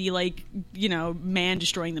board with the man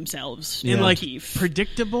destroying themselves. and motif.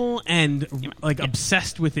 predictable and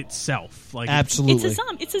obsessed with itself. Like Absolutely.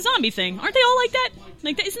 It's a zombie thing. Aren't they all like that?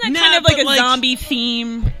 Isn't that Nah, kind of like but, a zombie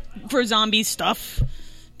theme for zombie stuff?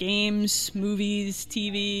 Games, movies,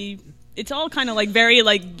 TV. It's all kind of very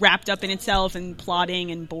wrapped up in itself and plotting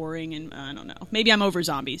and boring, and I don't know. Maybe I'm over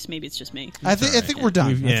zombies. Maybe it's just me. I think we're done.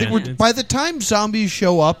 We've- yeah, it's- By the time zombies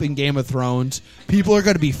show up in Game of Thrones, people are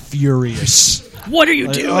going to be furious. What are you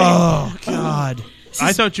doing? Oh God,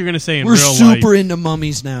 I thought you were going to say in we're real super life. into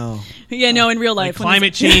mummies now. Yeah, no, in real life. when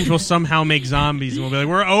Climate change will somehow make zombies, and we'll be like,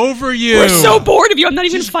 we're over you. We're so bored of you. I'm not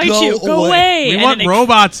even Just fight go you. Go away. away. We And want then they-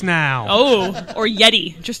 robots now. Oh, or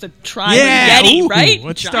Yeti. Just a tribe Yeah, of Yeti, ooh, right?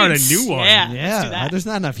 let's start a new one. Yeah, let's do Yeah, that. there's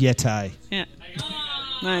not enough Yeti. Yeah.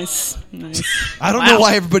 Nice. I don't know Wow.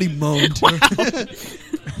 why everybody moaned.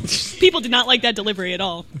 People did not like that delivery at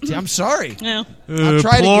all. I'm sorry. No. I'm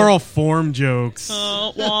trying to Plural form jokes.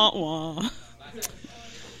 Wah, wah.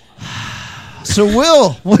 So,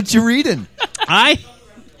 Will, what you reading?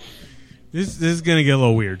 This is going to get a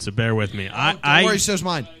little weird, so bear with me. Don't worry, so's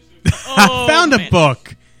mine. I found a man.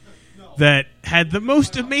 book that had the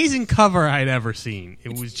most amazing cover I'd ever seen.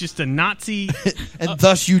 It was just a Nazi. And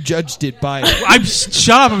thus you judged it by Shut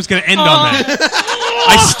up! I was going to end on that.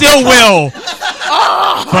 I still will.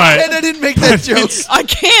 But And I didn't make that joke. I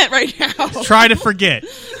can't right now. try to forget.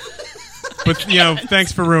 But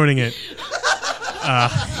thanks for ruining it.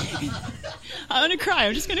 I'm going to cry.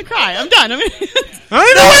 I'm just going to cry. I'm done. I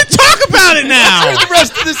don't know how to talk about it now. The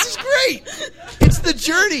rest of this is great. It's the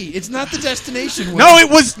journey. It's not the destination. Will. No, it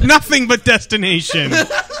was nothing but destination.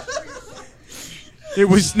 It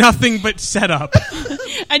was nothing but setup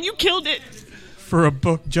And you killed it. for a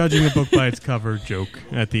book, judging a book by its cover joke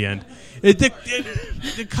at the end.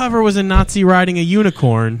 The cover was a Nazi riding a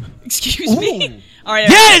unicorn. Excuse me. All right.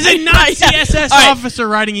 Yeah, it's a Nazi Yeah. SS All right. officer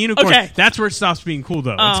riding a unicorn. Okay. That's where it stops being cool,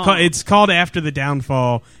 though. Oh. It's called After the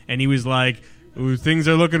Downfall, and he was like, ooh, things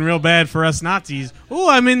are looking real bad for us Nazis. Oh,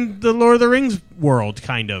 I'm in the Lord of the Rings world,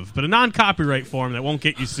 kind of, but a non-copyright form that won't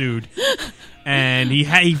get you sued. And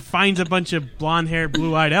he finds a bunch of blonde-haired,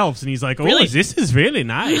 blue-eyed elves, and he's like, oh, Really? this is really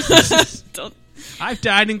nice. This is, Don't- I've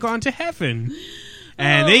died and gone to heaven.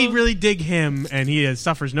 And they really dig him, and he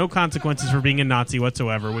suffers no consequences for being a Nazi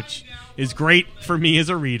whatsoever, which is great for me as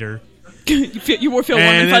a reader. you feel warm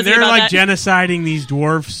and And fuzzy they're about like that? genociding these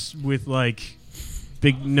dwarfs with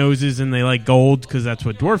big noses, and they like gold because that's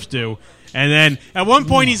what dwarfs do. And then at one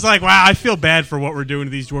point he's like, "Wow, I feel bad for what we're doing to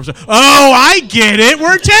these dwarfs." Oh, I get it.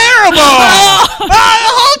 We're terrible the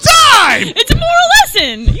whole time. It's a moral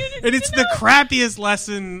lesson. And it's the crappiest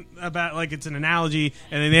lesson about, it's an analogy.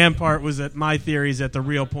 And then the end part was that my theory is that the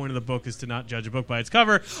real point of the book is to not judge a book by its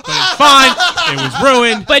cover. But it's fine. It was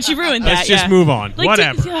ruined. But you ruined that. Let's just yeah. move on. Like,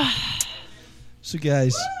 Whatever. So,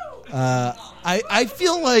 guys, I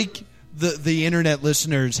feel like the internet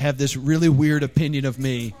listeners have this really weird opinion of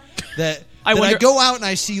me that I wonder- go out and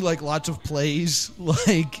I see lots of plays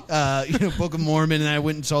like Book of Mormon, and I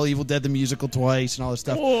went and saw Evil Dead the musical twice and all this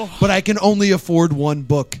stuff. Oh. But I can only afford one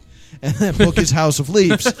book, and that book is House of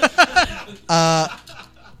Leaves.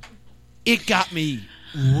 It got me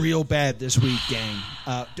real bad this week, gang.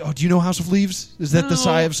 Do you know House of Leaves? Is that the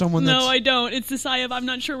sigh of someone that's... No, I don't. It's the sigh of I'm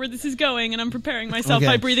not sure where this is going, and I'm preparing myself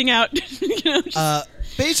Okay. by breathing out.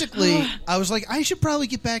 Basically, I was like, I should probably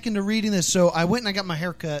get back into reading this. So I went and I got my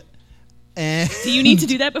hair cut And Do you need to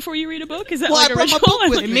do that before you read a book? Is that Well, like I a brought my ritual? book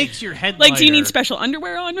with It me. makes your head Like, do you lighter. need special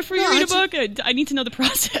underwear on before you No, read a it's book? I need to know the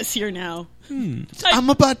process here now. I'm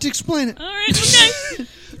about to explain it. All right, okay.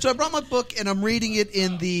 So I brought my book and I'm reading it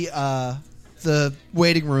in the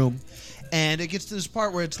waiting room, and it gets to this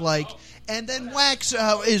part where it's like, and then Wax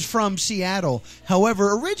is from Seattle.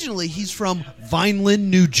 However, originally he's from Vineland,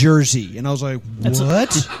 New Jersey, and I was like,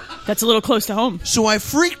 what? That's a little close to home. So I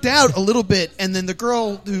freaked out a little bit, and then the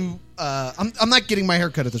girl who I'm not getting my hair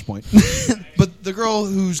cut at this point, but the girl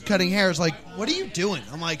who's cutting hair is like, "What are you doing?"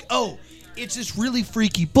 I'm like, "Oh, it's this really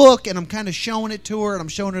freaky book," and I'm kind of showing it to her, and I'm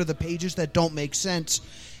showing her the pages that don't make sense,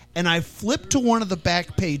 and I flipped to one of the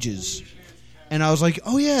back pages, and I was like,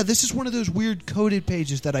 "Oh yeah, this is one of those weird coded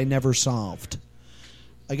pages that I never solved."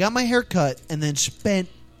 I got my hair cut, and then spent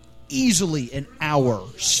easily an hour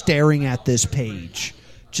staring at this page.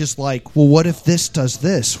 Just like, well, what if this does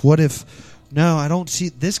this? What if, no, I don't see,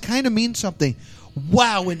 this kind of means something.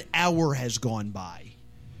 Wow, an hour has gone by.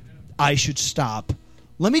 I should stop.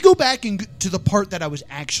 Let me go back to the part that I was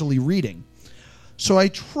actually reading. So I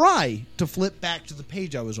try to flip back to the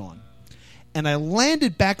page I was on. And I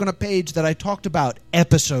landed back on a page that I talked about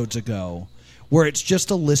episodes ago, where it's just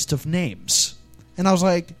a list of names. And I was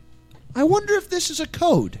like, I wonder if this is a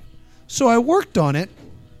code. So I worked on it.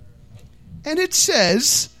 And it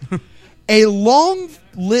says, a long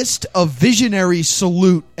list of visionaries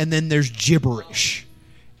salute, and then there's gibberish.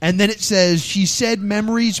 And then it says, she said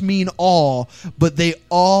memories mean all, but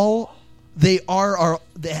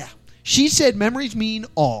she said memories mean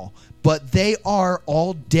all, but they are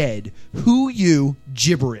all dead. Who you,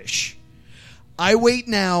 gibberish. I wait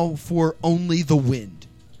now for only the wind.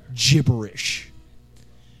 Gibberish.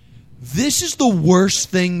 This is the worst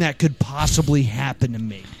thing that could possibly happen to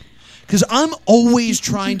me. Because I'm always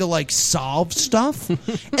trying to, like, solve stuff.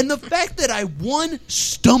 And the fact that I, one,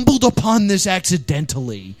 stumbled upon this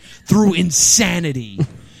accidentally through insanity,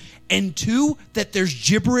 and two, that there's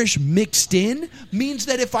gibberish mixed in, means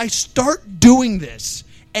that if I start doing this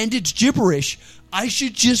and it's gibberish, I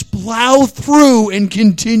should just plow through and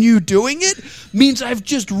continue doing it, means I've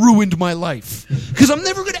just ruined my life. Because I'm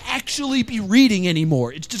never going to actually be reading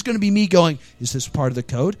anymore. It's just going to be me going, is this part of the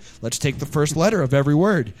code? Let's take the first letter of every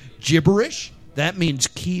word. Gibberish? That means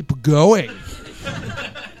keep going.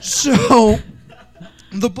 So,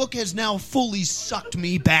 the book has now fully sucked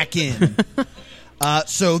me back in.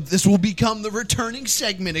 So this will become the returning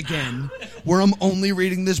segment again, where I'm only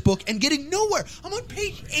reading this book and getting nowhere. I'm on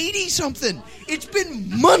page 80-something. It's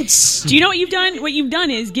been months. Do you know what you've done? What you've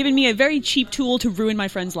done is given me a very cheap tool to ruin my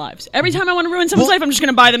friends' lives. Every time I want to ruin someone's life, I'm just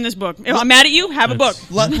going to buy them this book. If I'm mad at you, have a book.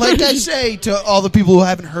 Like I say to all the people who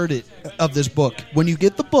haven't heard it of this book, when you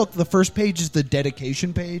get the book, the first page is the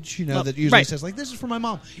dedication page, that usually says, like, this is for my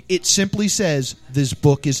mom. It simply says, this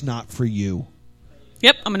book is not for you.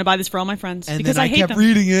 Yep, I'm going to buy this for all my friends And because then I hate kept them.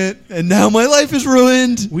 reading it, and now my life is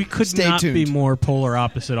ruined. We could Stay not tuned. be more polar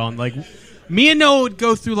opposite on, like, me and Noah would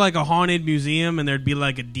go through, like, a haunted museum, and there'd be,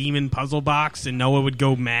 like, a demon puzzle box, and Noah would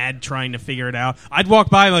go mad trying to figure it out. I'd walk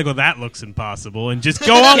by, like, well, that looks impossible, and just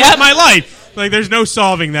go on with my life. Like, there's no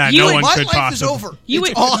solving that. You No would- one My could life possibly. is over. You It's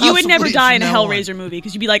would all you would House never of die Bleach in a from now on. Hellraiser movie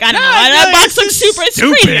because you'd be like, I don't know, Yeah, that no, box it's looks just super, it's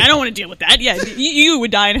stupid. creepy. I don't want to deal with that. Yeah, you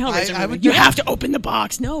would die in a Hellraiser I movie. would You die. have to open the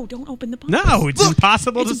box. No, don't open the box. No, it's Look,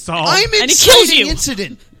 impossible to solve. I'm And it kills inciting you.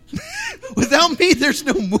 incident. Without me, there's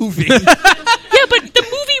no movie. Yeah, but the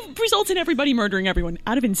movie results in everybody murdering everyone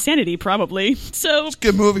out of insanity, probably. So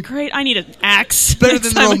Good movie. great. I need an axe. Better next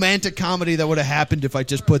than the time. romantic comedy that would have happened if I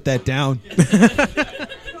just put that down.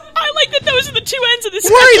 I like that those are the two ends of the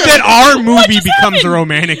worried spectrum. that our What movie just becomes happened? a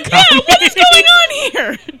romantic Yeah, comedy. what is going on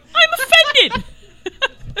here? I'm offended.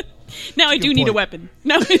 Now I do need a point. weapon.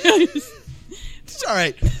 No. It's all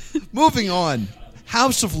right. Moving on.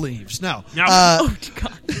 House of Leaves. Now, No. Oh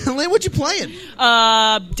God. Lane, what you playing?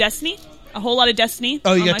 Destiny. A whole lot of Destiny.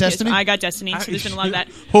 Oh, you on got my Destiny? PS4. I got Destiny. So there's been a lot of that.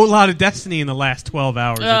 Whole lot of Destiny in the last 12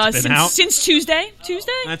 hours it's been out. Since Tuesday.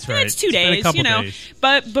 That's Yeah, right. it's 2 It's been a days, couple you know. days.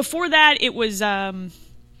 But before that, it was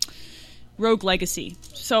Rogue Legacy.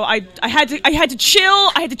 So I had to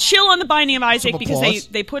chill. I had to chill on the Binding of Isaac Some because applause.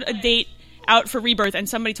 they put a date out for Rebirth, and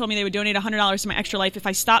somebody told me they would donate $100 to my Extra Life if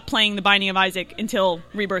I stopped playing the Binding of Isaac until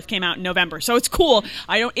Rebirth came out in November. So it's cool.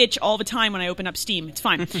 I don't itch all the time when I open up Steam. It's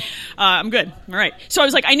fine. I'm good. All right. So I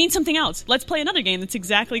was like, I need something else. Let's play another game that's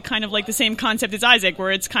exactly kind of like the same concept as Isaac, where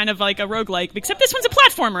it's kind of like a roguelike, except this one's a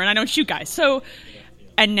platformer and I don't shoot guys. So,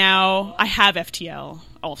 and now I have FTL.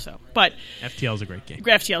 also. But FTL is a great game.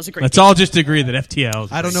 FTL is a great Let's game. all just agree that FTL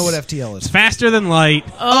is I don't know what FTL is. It's faster than light.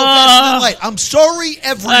 Faster than light. I'm sorry,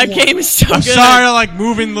 everyone. That game is so I'm good. sorry to like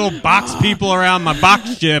moving little box people around my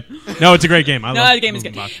box ship. No, it's a great game. I No, love the game is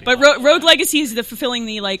moving good. box people. But Rogue Legacy is the fulfilling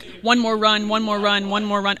the like one more run.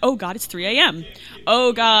 Oh God, it's 3 a.m.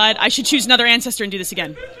 Oh God, I should choose another ancestor and do this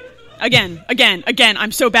again. Again.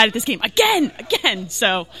 I'm so bad at this game. Again.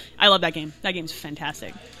 So I love that game. That game's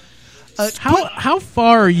fantastic. How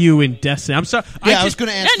far are you in Destiny? I'm sorry. I was going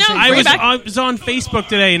to ask. Yeah, the no, same bring it question. back. I was on Facebook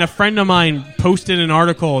today, and a friend of mine posted an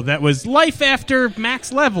article that was life after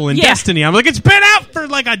max level in Yeah. Destiny. I'm like, it's been out for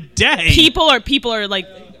like a day.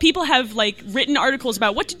 People have like written articles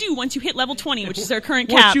about what to do once you hit level 20, which is their current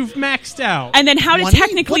What cap, you've maxed out. and then how to 20?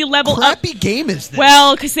 technically What level up. crappy game is this?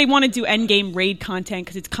 Well, because they want to do endgame raid content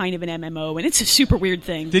because it's kind of an MMO and it's a super weird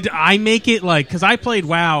thing. Did I make it like because I played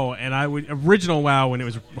WoW and original WoW when it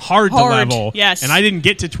was hard to Hard, level, yes. and I didn't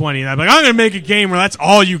get to 20. And I'm like, I'm gonna make a game where that's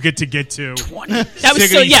all you get to. 20. That was Sick of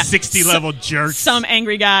so these yeah. 60 level jerks. Some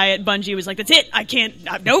angry guy at Bungie was like, "That's it. I can't.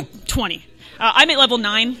 Nope. 20." I'm at level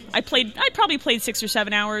 9. I probably played 6 or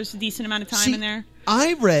 7 hours, a decent amount of time See, in there.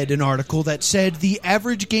 I read an article that said the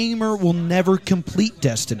average gamer will never complete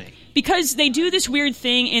Destiny. Because they do this weird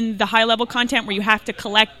thing in the high level content where you have to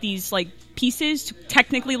collect these like pieces to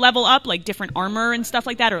technically level up, like different armor and stuff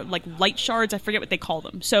like that, or like light shards. I forget what they call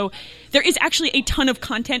them. So there is actually a ton of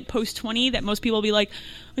content post 20 that most people will be like,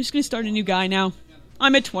 "I'm just going to start a new guy now.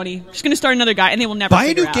 I'm at 20. I'm just going to start another guy," and they will never Buy a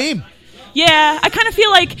figure new out. game. Yeah, I kind of feel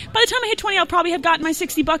like by the time I hit 20, I'll probably have gotten my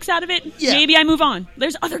 $60 out of it. Yeah. Maybe I move on.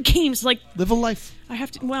 There's other games like Live a life. I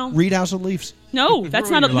have to. Well, Read House of Leaves. no, that's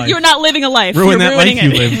Ruin not. your life. You're not living a life. Ruin You're that ruining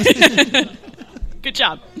life you it. lived. Good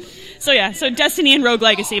job. So yeah, so Destiny and Rogue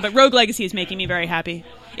Legacy, but Rogue Legacy is making me very happy.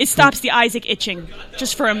 It stops the Isaac itching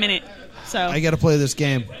just for a minute. So I got to play this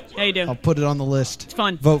game. yeah, you do. I'll put it on the list. It's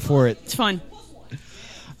fun. Vote for it. It's fun.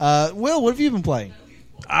 Will, what have you been playing?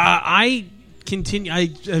 I continue. I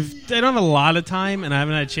don't have a lot of time, and I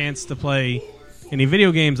haven't had a chance to play any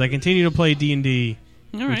video games. I continue to play D&D,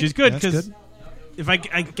 All which right. is good That's because good. if I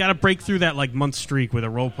gotta break through that like month streak with a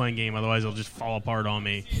role playing game, otherwise it'll just fall apart on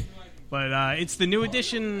me. But it's the new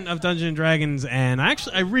edition of Dungeons and Dragons, and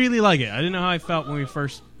I really like it. I didn't know how I felt when we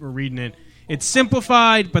first were reading it. It's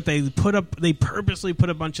simplified, but they purposely put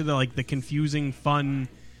a bunch of the confusing, fun,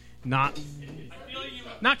 not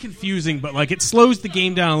confusing, but like it slows the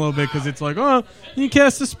game down a little bit because it's like, oh, you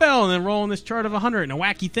cast a spell and then roll on this chart of 100 and a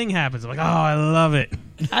wacky thing happens. I'm like, oh, I love it.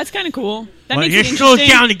 That's kind of cool. That Like, makes it it goes interesting.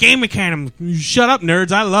 down to game mechanic. Shut up,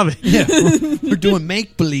 nerds. I love it. Yeah, we're doing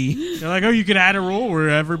make believe. They're like, oh, you could add a rule where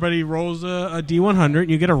everybody rolls a D100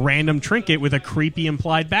 and you get a random trinket with a creepy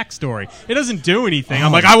implied backstory. It doesn't do anything.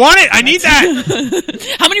 I'm like, I want it. I need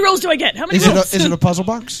that. How many rolls do I get? How many Is rolls? it a puzzle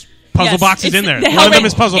box? Puzzle Yes, box is it's in there. the One of them Hellra-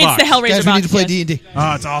 is Puzzle Box. It's the Hellraiser Guys, we box. need to play yes. D&D.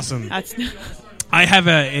 Oh, it's awesome. That's I have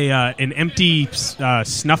an empty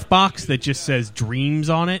snuff box that just says dreams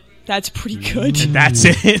on it. that's pretty good. That's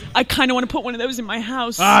it. I kind of want to put one of those in my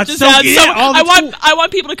house. Ah, it's Just so add good. some- All the I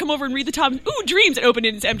want people to come over and read the top. Ooh, dreams! And open it,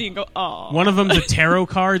 and it's empty, and go, oh, One of them's a tarot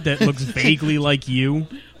card that looks vaguely like you.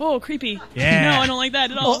 oh, creepy. Yeah. No, I don't like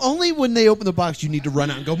that at all. Well, only when they open the box you need to run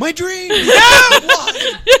out and go, my dream!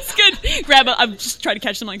 It's good. Grab a. I'm just trying to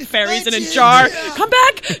catch them like fairies in a That's it, jar. yeah. Come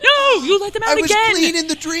back! No, you let them out I was again. cleaning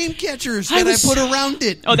the dream catchers I that I was- put around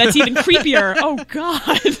it. Oh, that's even creepier. Oh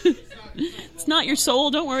God. It's not your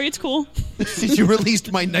soul. Don't worry, it's cool. You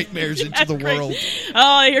released my nightmares into That's the great. world.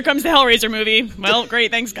 Oh, here comes the Hellraiser movie. Well,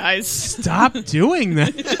 great, thanks, guys. Stop doing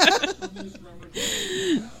that.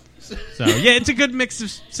 So yeah, it's a good mix of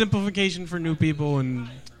simplification for new people and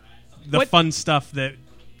the What- fun stuff that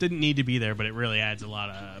didn't need to be there, but it really adds a lot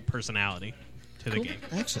of personality to the game.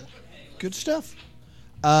 Excellent. Good stuff.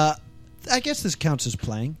 I guess this counts as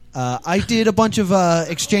playing. I did a bunch of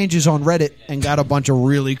exchanges on Reddit and got a bunch of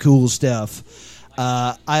really cool stuff.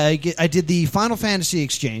 I did the Final Fantasy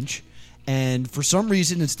exchange, and for some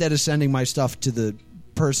reason, instead of sending my stuff to the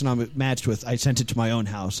person I'm matched with, I sent it to my own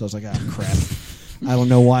house. I was like, oh, crap. I don't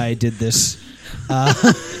know why I did this.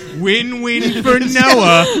 Win-win for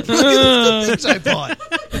Noah, Look at the things I bought.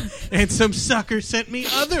 and some sucker sent me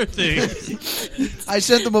other things. I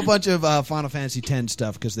sent them a bunch of Final Fantasy X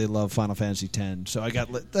stuff because they love Final Fantasy X. So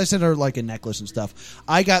I sent her like a necklace and stuff.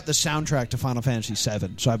 I got the soundtrack to Final Fantasy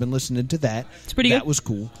VII, so I've been listening to that. It's pretty That good. was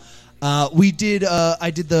cool. I did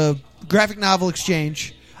the graphic novel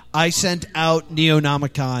exchange. I sent out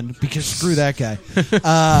Neonomicon because screw that guy.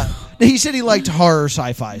 He said he liked horror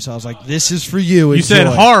sci-fi, so I was like, "This is for you." You said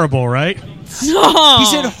Enjoy. horrible, right? He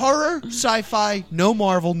said horror, sci-fi, no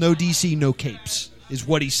Marvel, no DC, no capes. is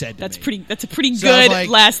what he said to me. That's a pretty So I was good like-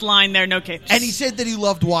 last line there. No capes. And he said that he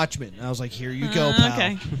loved Watchmen. And I was like, here you go, pal.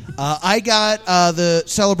 Okay. I got the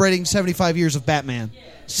celebrating 75 years of Batman.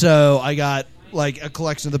 So I got like a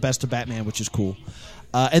collection of the best of Batman, which is cool.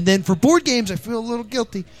 And then for board games, I feel a little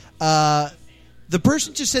guilty. The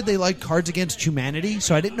person just said they like Cards Against Humanity,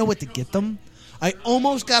 so I didn't know what to get them. I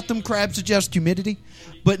almost got them Crabs Adjust Humidity,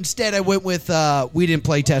 but instead I went with we didn't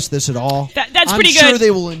play test this at all. That's I'm pretty sure good.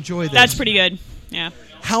 they will enjoy this. That's pretty good. Yeah.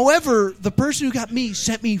 However, the person who got me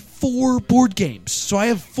sent me 4 board games, so I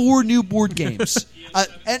have 4 new board games.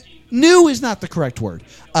 And new is not the correct word,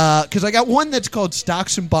 because I got one that's called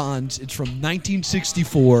Stocks and Bonds. It's from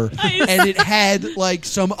 1964, and it had like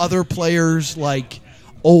some other players' like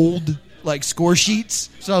old like score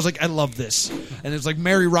sheets. So I was like, I love this, and it's like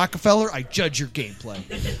Mary Rockefeller. I judge your gameplay.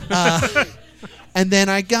 And then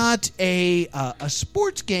I got a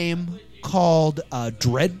sports game called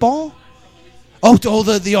Dreadball. Oh,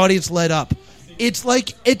 the audience led up. It's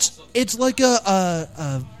like it's like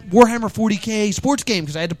a Warhammer 40K sports game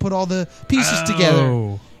because I had to put all the pieces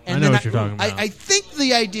together. I know what you're talking about. I think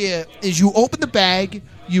the idea is you open the bag,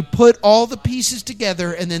 you put all the pieces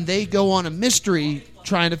together, and then they go on a mystery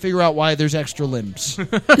trying to figure out why there's extra limbs.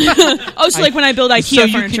 Oh, so like when I build IKEA so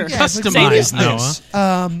you furniture. can Yeah, it's customize like, Same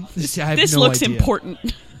Noah. I have This no looks idea. important.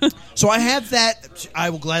 So I have that. I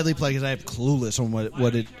will gladly play because I have clueless on what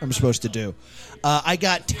I'm supposed to do. I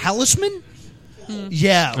got Talisman.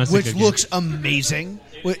 Yeah, That's a which good game. looks amazing.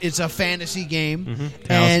 It's a fantasy game. Talisman's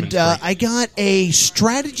And great. I got a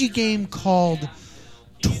strategy game called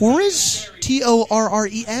Torres,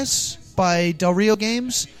 Torres, by Del Rio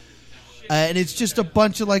Games. And it's just a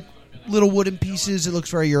bunch of like little wooden pieces. It looks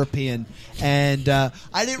very European. And I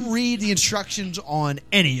didn't read the instructions on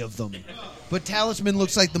any of them. But Talisman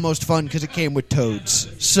looks like the most fun because it came with toads.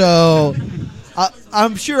 So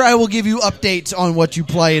I'm sure I will give you updates on what you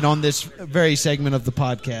played on this very segment of the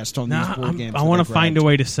podcast on these board games. I want to find a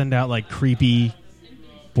way to send out like creepy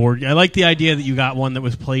board. I like the idea that you got one that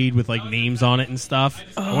was played with like names on it and stuff.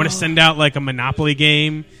 I want to send out like a Monopoly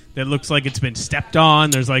game that looks like it's been stepped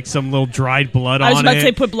on. There's like some little dried blood on it. I was about to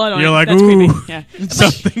say put blood on You're it. like, That's ooh, creepy. Yeah.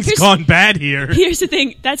 something's Here's- gone bad here. Here's the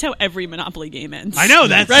thing. That's how every Monopoly game ends. I know,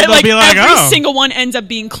 that's right. they'll Like be like, every oh. single one ends up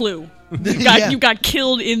being Clue. Yeah. You got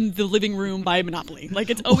killed in the living room by Monopoly. Like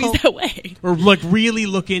it's always that way. Or like really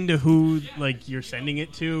look into who like you're sending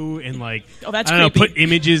it to and like Oh, that's I don't know, creepy. put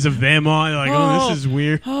images of them on like this is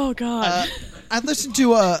weird. Oh God. I listen to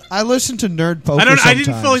Nerd Poker. I didn't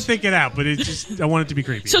sometimes. fully think it out, but it just I want it to be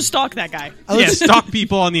creepy. So stalk that guy. yeah, stalk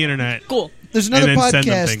people on the internet. Cool. There's another and then send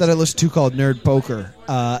them podcast things. that I listen to called Nerd Poker,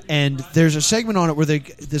 and there's a segment on it where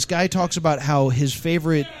this guy talks about how his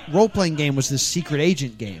favorite role-playing game was this Secret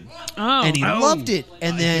Agent game, Oh. and he loved it.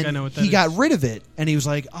 And I think I then know what that he is. got rid of it, and he was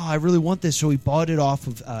like, "Oh, I really want this," so he bought it off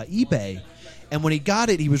of eBay. And when he got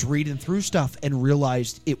it, he was reading through stuff and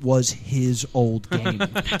realized it was his old game.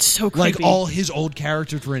 That's so Like creepy. all his old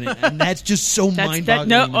characters were in it, and that's just so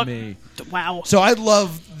mind-boggling to me. Wow. So I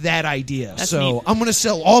love that idea. That's so neat. I'm going to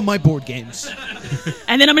sell all my board games.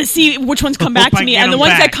 And then I'm going to see which ones come back Hope to I me, get and the them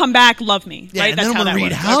ones that back. come back love me. Yeah, right? and That's then how I'm that going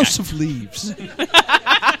to read works. House of Leaves.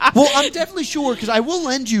 Well, I'm definitely sure because I will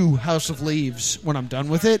lend you House of Leaves when I'm done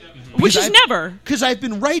with it. Which is never. Because I've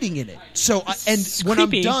been writing in it. So, It's when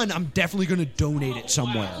creepy. I'm done, I'm definitely going to donate it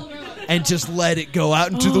somewhere and just let it go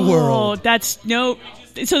out into the Oh, world. that's no.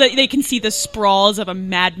 So that they can see the sprawls of a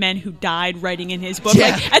madman who died writing in his book. Yeah.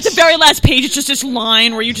 Like at the very last page, it's just this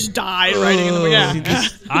line where you just died writing in the book.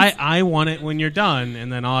 Yeah. I want it when you're done,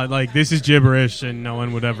 and then I'll like this is gibberish, and no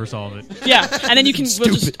one would ever solve it. Yeah, and then you can.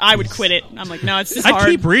 I would quit it. I'm like, no, it's just I hard.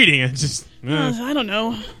 keep reading it. Just I don't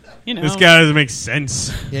know. You know, this guy doesn't make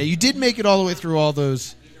sense. Yeah, you did make it all the way through all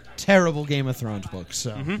those terrible Game of Thrones books.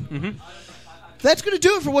 So that's going to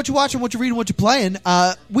do it for what you watch and what you read and what you're playing.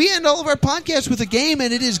 We end all of our podcasts with a game,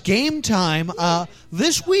 and it is game time.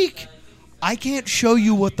 This week, I can't show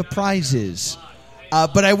you what the prize is,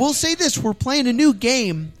 but I will say this: we're playing a new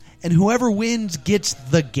game, and whoever wins gets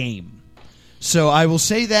the game. So I will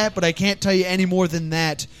say that, but I can't tell you any more than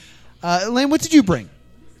that. Elaine, what did you bring?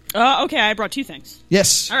 okay, I brought 2 things.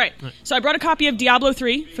 Yes. All right, so I brought a copy of Diablo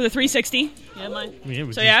 3 for the 360. Yeah, mine. Yeah,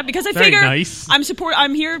 which So is yeah, because I very figure nice.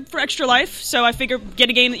 I'm here for Extra Life, so I figure get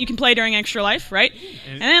a game that you can play during Extra Life, right?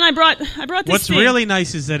 And then I brought this. What's thing. really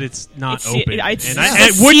nice is that it's not It's open, it's and a I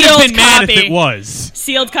wouldn't have been sealed mad if copy. it was.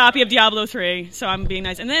 Sealed copy of Diablo 3, so I'm being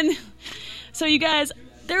nice. And then, so you guys,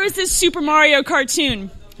 there was this Super Mario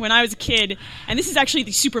cartoon when I was a kid, and this is actually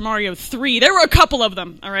the Super Mario 3. There were a couple of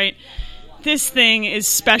them, all right? This thing is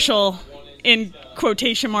special in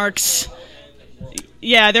quotation marks.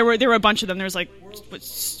 Yeah, there were a bunch of them. There was like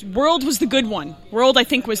World was the good one. World, I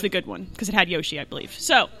think, was the good one because it had Yoshi, I believe.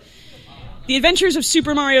 So, The Adventures of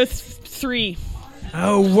Super Mario 3.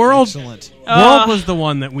 Oh, World. Excellent. World was the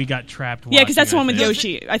one that we got trapped. Yeah, because that's the one watching, with I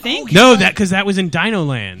think. Yoshi, I think. No, because that was in Dino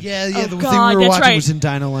Land. Yeah, Oh, the God, thing we were that's watching right. was in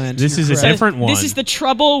Dino Land. This You're is a correct. different one. This is the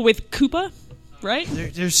trouble with Koopa, right?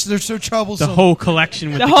 They're so troublesome. The whole collection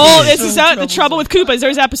with The the whole kids. this is the trouble with Koopas.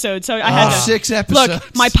 There's episodes, so I had to 6 episodes.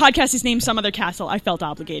 look. My podcast is named Some Other Castle. I felt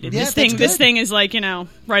obligated. Yeah, This thing that's good. is like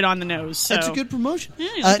right on the nose. So. That's a good promotion. Yeah,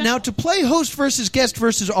 you like that? Now, to play host versus guest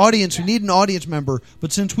versus audience, we need an audience member.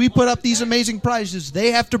 But since we put up these amazing prizes,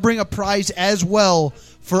 they have to bring a prize as well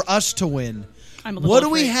for us to win. I'm a little What do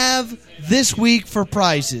we afraid. have this week for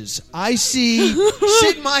prizes? I see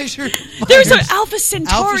Sid Meiser. There's an Alpha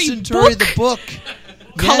Centauri, Alpha Centauri, book. the book.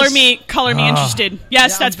 Color Yes. me interested. Yes, Yeah,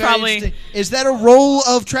 that's I'm very probably interested. Is that a roll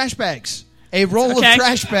of trash bags? A roll Okay. of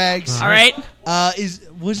trash bags. all right.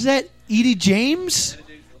 Was that Edie James?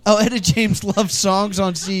 Oh, Etta James loves songs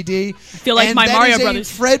on CD. I feel like my Mario Brothers.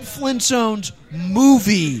 Fred Flintstone's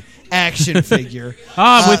movie action figure.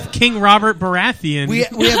 with King Robert Baratheon.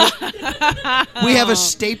 We have a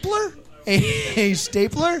stapler, a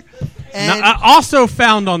stapler, and also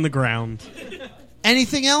found on the ground.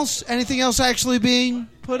 anything else? Anything else actually being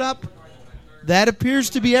put up? That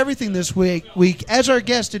appears to be everything this week. As our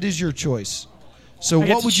guest, it is your choice. So I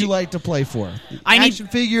get what to would you choose. like to play for? The I need- action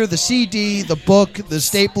figure, the CD, the book, the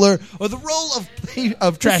stapler, or the roll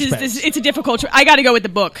of trash bags? It's a difficult. I got to go with the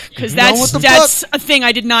book because Go with the that's a thing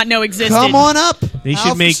I did not know existed. Come on up. They should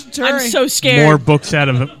Alpha make- Centauri. I'm so scared. More books out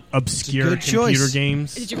of obscure good computer choice.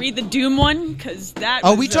 games. Did you read the Doom one? Because that.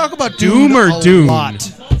 Oh, was, we talk about Doom Dune or a Dune?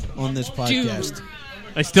 lot on this podcast.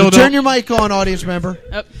 I still So don't. turn your mic on, audience member.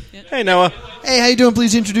 Oh, yeah. Hey, Noah. Hey, how you doing?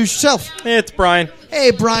 Please introduce yourself. Hey, it's Brian.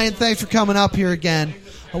 Hey, Brian. Thanks for coming up here again.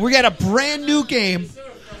 We got a brand new game.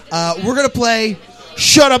 We're going to play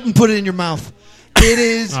Shut Up and Put It in Your Mouth. It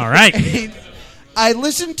is... All right. I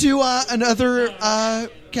listened to another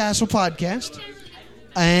Castle podcast,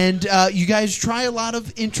 and you guys try a lot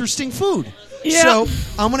of interesting food. Yeah. So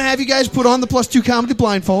I'm going to have you guys put on the +2 comedy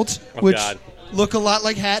blindfolds, which God. look a lot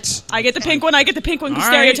like hats. I get the pink one. I get the pink one. All right.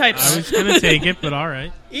 Stereotypes. I was going to take it, but all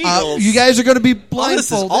right. Eagles. You guys are going to be Oh, this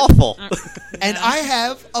is blindfolded. awful. And I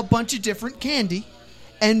have a bunch of different candy,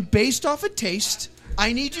 and based off of taste,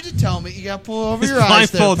 I need you to tell me. You got to pull over This your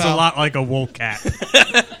eyes there, blindfold's pal. a lot like a wool cap.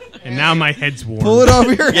 And now my head's warm. Pull it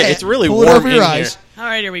over your Yeah, head. it's really pull it warm over your in eyes. All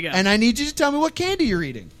right, here we go. And I need you to tell me what candy you're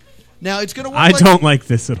eating. Now, it's going to work I like, don't like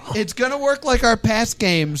this at all. It's going to work like our past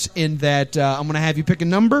games in that I'm going to have you pick a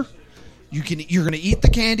number. You're going to eat the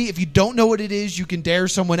candy. If you don't know what it is, you can dare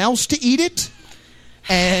someone else to eat it.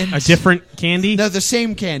 And A different candy? No, the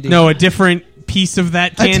same candy. No, a different piece of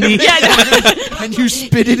that candy? yeah, no, And you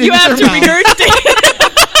spit it you in have their to mouth.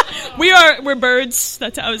 regurgitate. We're birds.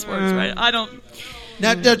 That's how it works, right? I don't.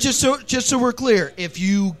 Now, just so we're clear, if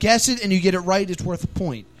you guess it and you get it right, it's worth a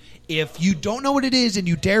point. If you don't know what it is and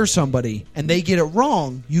you dare somebody and they get it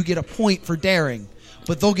wrong, you get a point for daring.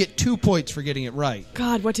 But they'll get 2 points for getting it right.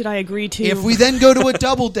 God, what did I agree to? If we then go to a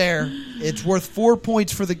double dare, it's worth 4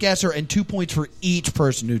 points for the guesser and 2 points for each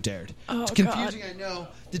person who dared. Oh, It's confusing, I know.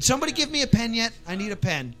 Did somebody give me a pen yet? I need a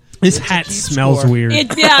pen. This To hat keep smells score. weird.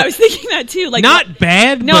 Yeah, I was thinking that too. Like Not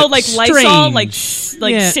bad, No, but like strange. Lysol, like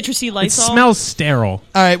Yeah, citrusy Lysol. It smells sterile,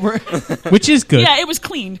 All right, we're which is good. Yeah, it was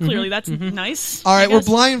clean. Clearly, that's nice. all right. I We're guess.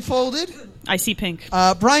 blindfolded. I see pink.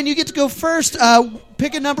 Brian, you get to go first.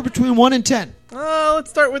 Pick a number between 1 and 10. Let's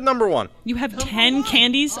start with number 1. You have 10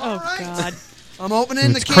 candies. All Oh right. God, I'm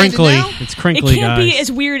opening It's the candy crinkly. now. It's it crinkly, can't guys. be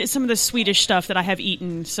as weird as some of the Swedish stuff that I have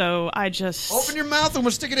eaten. So I just Open your mouth and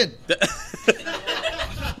we'll stick it in.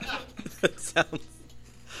 That sounds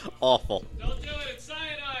awful.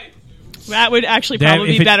 that would actually That-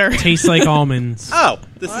 probably if be it better. tastes like almonds. Oh,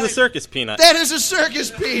 this is a circus peanut. That is a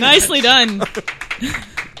circus peanut. Nicely done.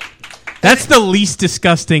 That's the least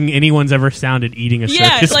disgusting anyone's ever sounded eating a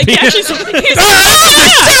Yeah, circus like peanut. actually,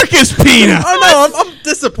 Circus peanut! Oh no, I'm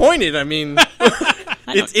disappointed. I mean,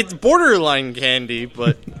 it's borderline candy,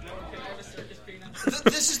 but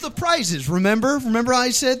This is the prizes. Remember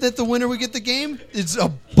I said that the winner would get the game? It's a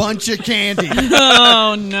bunch of candy.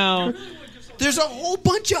 oh no. There's a whole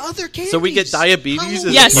bunch of other candies. So we get diabetes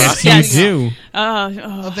as Yes, a Yes, prize? you Yes.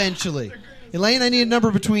 do. Eventually. Elaine, I need a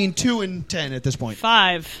number between 2 and 10 at this point.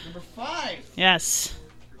 5. 5. Yes.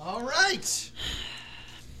 All right.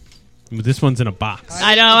 This one's in a box.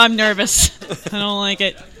 I know. I'm nervous. I don't like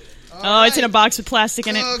it. Oh, it's in a box with plastic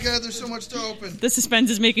in it. Oh, God, there's so much to open. The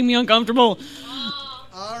suspense is making me uncomfortable.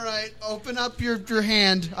 All right, open up your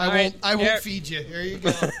hand. I All won't right, here. feed you. Here you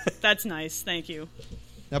go. That's nice. Thank you.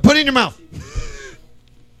 Now put it in your mouth.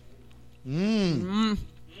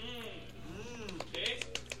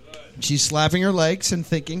 She's slapping her legs and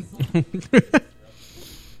thinking.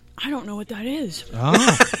 I don't know what that is.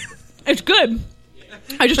 Oh. It's good.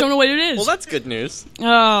 I just don't know what it is. Well, that's good news. Oh,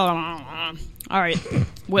 all right.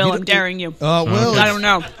 Will, I'm daring you. Will. I don't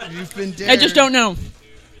know. You've been dared. I just don't know.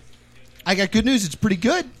 I got good news. It's pretty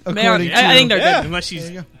good. They are- According to I think they're good. Unless she's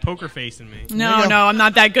There you poker facing me. There No, you go. I'm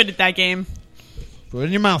not that good at that game. Put it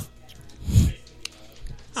in your mouth.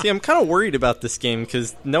 See, I'm kind of worried about this game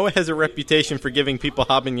because Noah has a reputation for giving people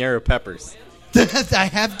habanero peppers. I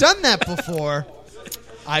have done that before.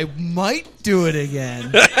 I might do it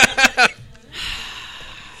again.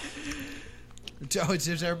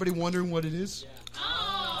 Is everybody wondering what it is?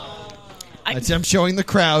 I'm showing the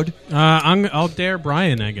crowd. I'll dare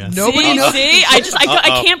Brian, I guess. Nobody knows. See?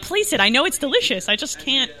 I can't place it. I know it's delicious. I just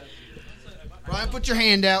can't. Brian, put your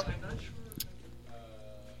hand out.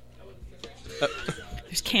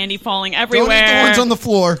 There's candy falling Don't everywhere. eat the ones on the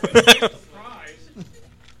floor. Throw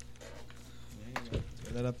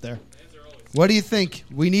that up there. What do you think?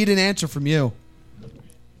 We need an answer from you.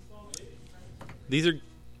 These are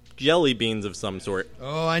jelly beans of some sort.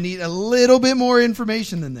 Oh, I need a little bit more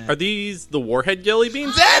information than that. Are these the Warhead jelly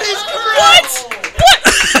beans? That is correct.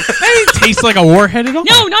 They didn't taste like a warhead at all.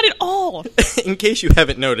 No, not at all. In case you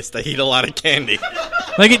haven't noticed, I eat a lot of candy.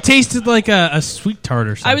 Like it tasted like a sweet tart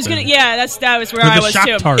or something. I was gonna. Yeah, that was where Like I a was shock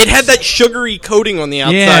too. tart. It had that sugary coating on the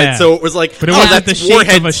outside, Yeah. so it was like, But it oh, wasn't that's the shape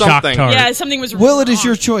Warhead of a shock something. tart. Yeah, something was. Will, it is wrong.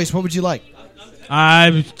 your choice. What would you like?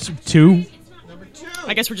 2.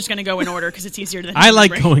 I guess we're just gonna go in order because it's easier to. I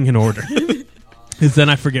like remember. going in order. Because then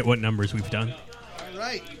I forget what numbers we've done. All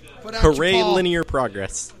right. Put out your Hooray, paw. linear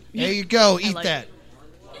progress. There you go. Eat like that.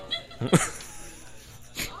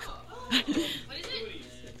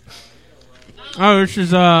 Oh, this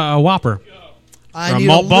is a Whopper. I Or a need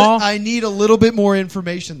malt ball? I need a little bit more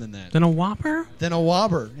information than that. Then a Whopper? Than a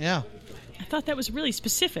Whopper. Yeah. I thought that was really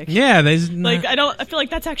specific. Yeah, there's Like I feel like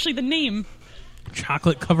that's actually the name.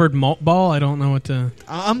 chocolate covered malt ball. I don't know what to.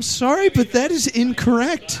 I'm sorry, but that is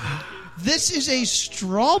incorrect. This is a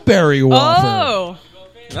strawberry Whopper.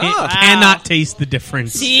 Oh, Cannot taste the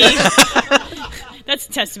difference. see, that's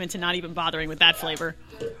a testament to not even bothering with that flavor.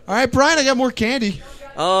 All right, Brian, I got more candy.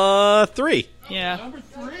 3. Yeah.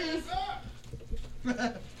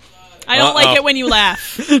 I don't like it when you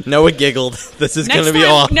laugh. Noah giggled. This is going to be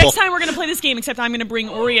awful. Next time we're going to play this game, except I'm going to bring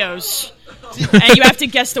Oreos. And you have to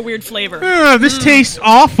guess the weird flavor. This tastes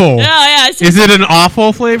awful. Yeah, it's Is it an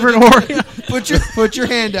awful flavored Oreo? Put your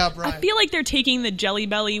hand out, Brian. I feel like they're taking the Jelly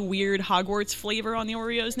Belly weird Hogwarts flavor on the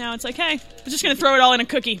Oreos now. It's like, hey, we're just going to throw it all in a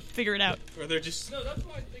cookie. Figure it out.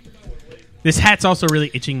 This hat's also really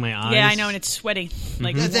itching my eyes. Yeah, I know, and it's sweaty.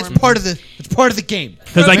 Like That's warm. part of the game.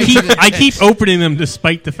 Because I Makes it keep intense. opening them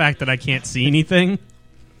despite the fact that I can't see anything.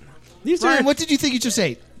 These Brian, are, what did you think you just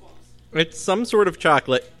ate? it's some sort of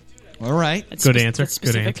chocolate. All right. That's Good answer. that's Good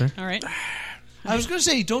specific. answer. All right. I was going to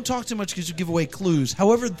say, don't talk too much because you give away clues.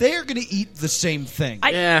 However, they're going to eat the same thing.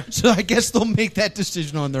 Yeah. So I guess they'll make that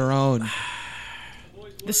decision on their own.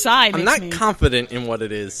 The side I'm makes not me... confident in what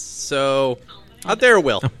it is, so out there,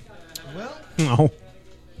 Will. No.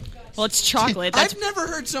 Well, it's chocolate. That's, I've never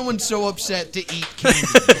heard someone so upset to eat candy.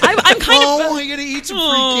 I'm kind oh, of... I'm going to eat some free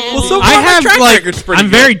Oh. candy. Well, so I far, my have track record's pretty I'm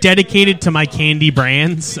good. very dedicated to my candy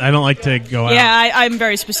brands. I don't like to go out. Yeah, I'm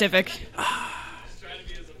very specific. I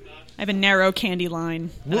have a narrow candy line.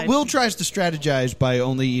 that Will tries to strategize by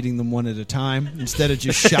only eating them one at a time instead of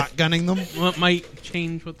just shotgunning them. Well, it might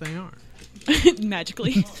change what they are.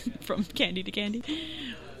 magically from candy to candy.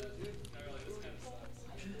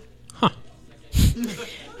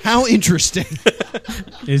 How interesting.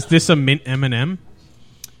 Is this a mint M&M?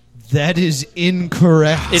 That is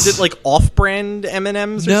incorrect. Is it like off-brand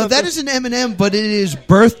M&Ms or No, something? that is an M&M, but it is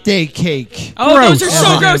birthday cake. Oh, Gross. those are so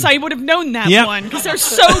M&M. gross. I would have known that Yep. one because they're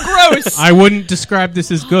so gross. I wouldn't describe this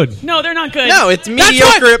as good. No, they're not good. No, it's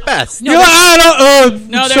mediocre at best. No, You know, I don't,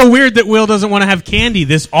 No, it's they're- so weird that Will doesn't want to have candy.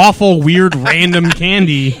 This awful, weird, random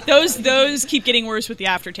candy. those keep getting worse with the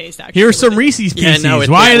aftertaste. Actually, Here's some Reese's Yeah, Pieces. no, it's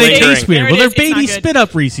Why are they lingering. taste weird? There it Well, they're is. It's not baby good. spit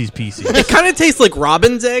up Reese's Pieces. It kind of tastes like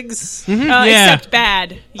robin's eggs. Yeah. Except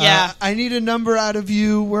bad. Yeah. I need a number out of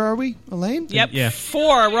you. Where are we, Elaine? Yep. yeah.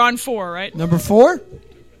 4. We're on 4, right? Number 4?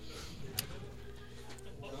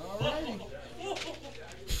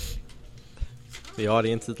 The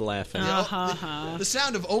audience is laughing. The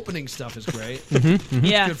sound of opening stuff is great.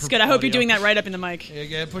 Yeah, good it's for good. I hope you're audio. doing that right up in the mic. You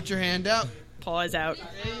gotta put your hand out. Pause out.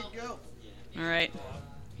 There you go. All right.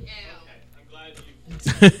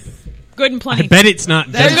 Good and I plenty. bet it's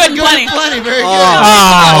not That good. is good, good plenty. and plenty. Very Oh,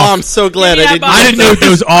 I'm so glad Give me I that didn't. box. I didn't know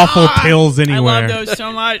those awful pills I anywhere. love those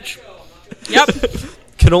so much. Yep.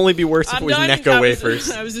 Could only be worse if I'm it was done. Necco That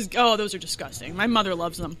wafers. I was just, oh, those are disgusting. My mother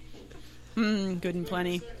loves them. Good and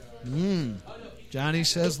plenty. Johnny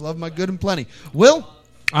says, love my good and plenty. Will?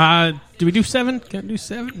 Do we do 7? Can I do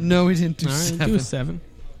 7? No, he didn't do All right, 7. do a 7.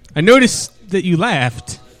 I noticed that you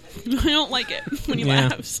laughed. I don't like it when he Yeah.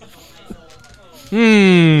 laughs.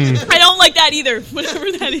 Hmm. I don't like that either,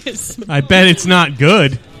 whatever that is. I bet it's not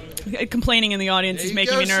good. Complaining in the audience There is you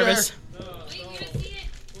making go, me nervous. sir.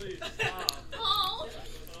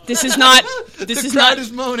 This is not. This The is crowd not.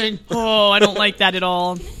 is moaning. Oh, I don't like that at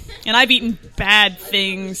all. And I've eaten bad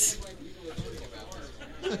things.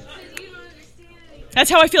 That's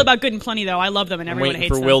how I feel about Good and Plenty, though. I love them, and I'm everyone waiting hates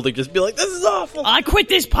for them. Will to just be like, this is awful. I quit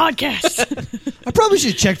this podcast. I probably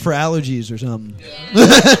should have checked for allergies or something.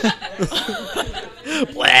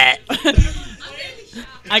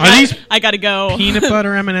 I gotta go. Peanut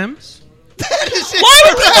butter M&Ms? Why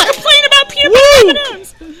would people complain about peanut butter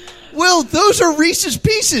M&Ms? Will, those are Reese's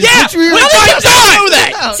Pieces. Yeah, which we were well, just I know talking that.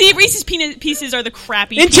 about. See, Reese's peanut pieces are the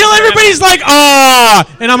crappy. Until peanut butter everybody's like,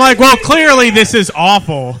 ah! And I'm like, well, clearly this is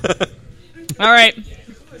awful. M&Ms. All right.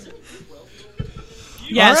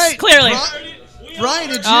 Yes, All right, clearly. Brian,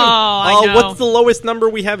 it's Oh, I know. What's the lowest number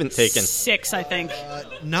we haven't taken? 6, I think.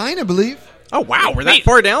 you. 9, I believe. Oh, wow, we're that Wait.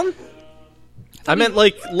 far down? I meant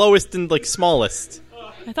like lowest and like smallest.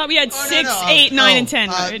 I thought we had Oh, 6, no, 8, 9, no, and 10.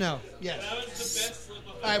 Right? No, yes.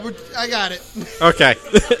 All right, I got it. Okay.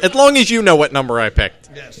 As long as you know what number I picked.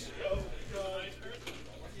 Yes. All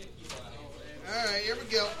right, here we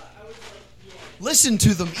go. Listen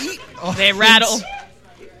to them eat. Oh, They rattle.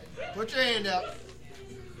 Put your hand out.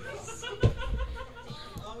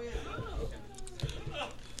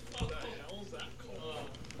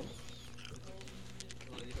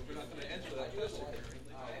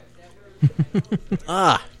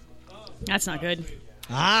 That's not good.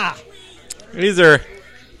 Ah. These are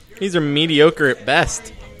mediocre at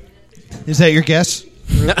best. Is that your guess?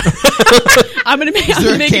 I'm gonna make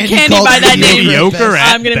there a a candy candy called by that name. Mediocre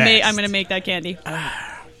at I'm gonna best. make. I'm gonna make that candy.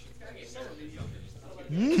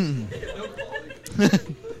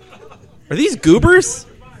 Are these goobers?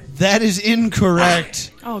 That is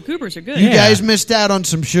incorrect. Oh, goobers are good. You Yeah. guys missed out on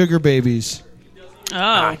some sugar babies. Oh,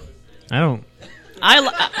 I don't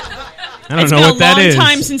it's know been what a that long is.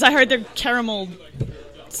 time since I heard their caramel.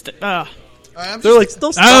 They're like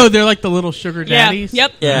still stuck. Oh, they're like the little sugar Yeah. daddies?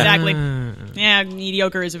 Yep. Yeah. Exactly. Ah. Yeah.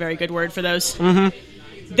 Mediocre is a very good word for those.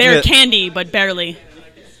 Mm-hmm. They're Yeah. candy, but barely.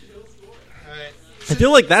 I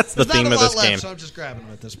feel like that's the There's not theme a of lot this left, game. so I'm just grabbing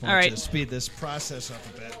them at this point All right. to speed this process up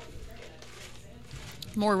a bit.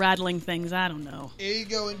 More rattling things. I don't know. Here you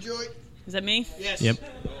go. Enjoy. Is that me? Yes. Yep.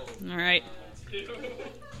 All right.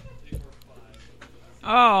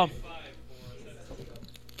 Oh.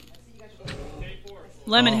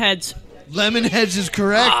 Lemon heads. Lemon Heads is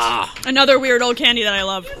correct. Another weird old candy that I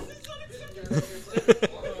love.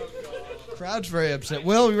 Crowd's very upset.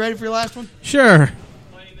 Will, you ready for your last one? Sure.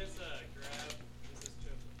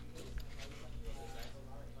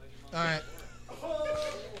 All right.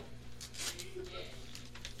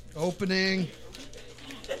 Opening.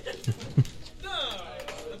 There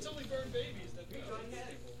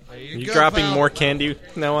Are you you go, dropping pal. more candy,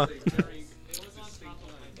 Noah?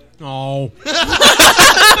 Oh.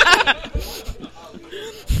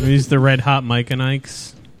 These the Red Hot Mike and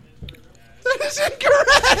Ike's. That is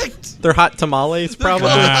incorrect. They're hot tamales, probably.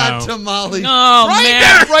 They're Wow. hot tamales. Oh, Brian man.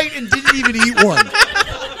 got it right and didn't even eat one.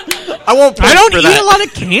 I won't. I point don't for eat that. a lot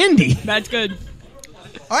of candy. That's good.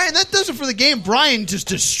 All right, and that does it for the game. Brian just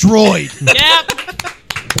destroyed. Yep.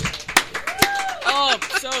 Oh,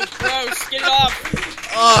 so gross. Get it off.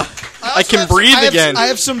 I can breathe again. I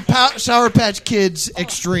have some Sour Patch Kids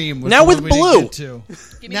Extreme. which Now is with one we didn't blue. get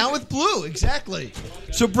to. Now with blue, exactly.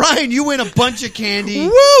 So, Brian, you win a bunch of candy.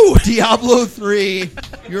 Woo! Diablo 3,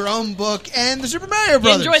 your own book, and the Super Mario Yeah,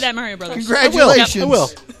 Brothers. enjoy that Mario Brothers. Congratulations. I will.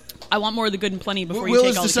 I want more of the good and plenty before Will you take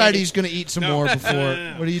has all the decided candy. he's going to eat some more before.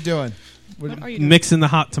 What are you doing? What are you doing? Mixing the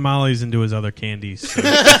hot tamales into his other candies.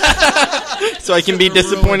 So I can be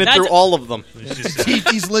disappointed That's- through all of them.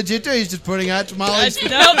 He's legit. He's just putting out tamales That's,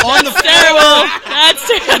 nope, on the terrible. That's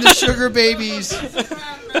and terrible. the sugar babies.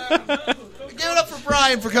 Give it up for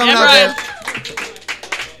Brian for coming Yeah, out Brian.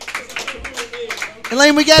 there.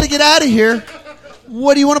 Elaine, we got to get out of here.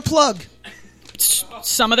 What do you want to plug?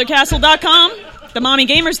 SomeOtherCastle.com,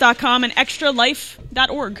 TheMommyGamers.com, and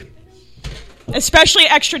ExtraLife.org. Especially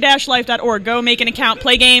extra-life.org. Go make an account,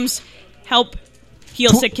 play games, help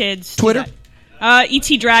heal sick kids. Twitter?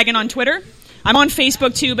 ET Dragon on Twitter. I'm on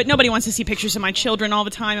Facebook too, but nobody wants to see pictures of my children all the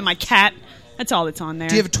time and my cat. That's all that's on there.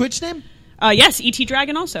 Do you have a Twitch name? Yes, ET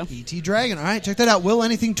Dragon also. E.T. Dragon. All right, check that out. Will,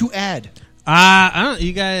 anything to add? I don't.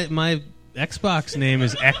 You guys, my Xbox name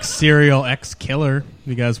is X Serial X Killer. If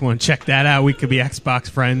you guys want to check that out, we could be Xbox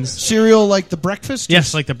friends. Cereal like the breakfast?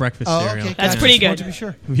 Yes, like the breakfast Oh, cereal. okay. That's gotcha. pretty Just wanted good. to be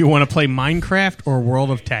sure. If you want to play Minecraft or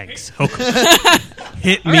World of Tanks,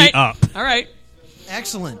 hit me right. up. All right.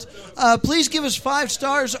 Excellent. Please give us 5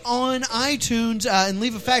 stars on iTunes and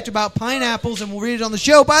leave a fact about pineapples, and we'll read it on the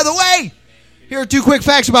show. By the way, here are 2 quick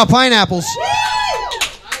facts about pineapples.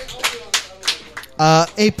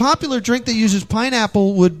 A popular drink that uses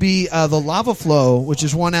pineapple would be the Lava Flow, which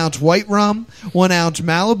is 1 ounce white rum, 1 ounce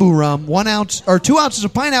Malibu rum, 1 ounce or 2 ounces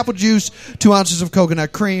of pineapple juice, 2 ounces of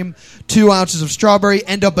coconut cream, 2 ounces of strawberry,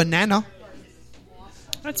 and a banana.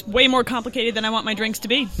 That's way more complicated than I want my drinks to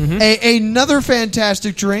be. Another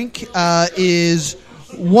fantastic drink is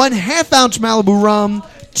 1/2 ounce Malibu rum,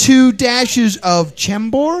 2 dashes of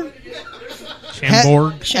Chambord,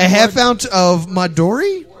 Chambord. a 1/2 ounce of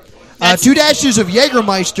Midori, 2 dashes of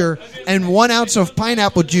Jägermeister, and 1 ounce of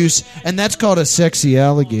pineapple juice, and that's called a sexy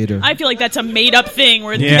alligator. I feel like that's a made-up thing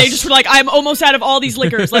where Yes. they just were like, I'm almost out of all these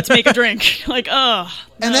liquors. Let's make a drink. Like, ugh.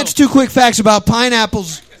 And no. that's 2 quick facts about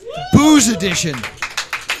pineapples, booze edition.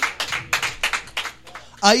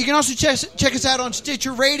 You can also check us out on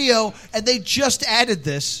Stitcher Radio, and they just added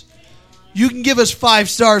this. You can give us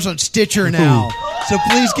 5 stars on Stitcher now. So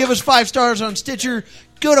please give us 5 stars on Stitcher.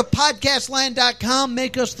 Go to podcastland.com.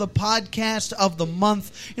 Make us the podcast of the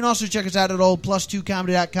month. You can also check us out at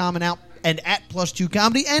oldplus2comedy.com and at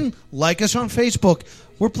Plus2Comedy. And like us on Facebook.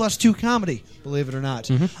 We're Plus2 Comedy, believe it or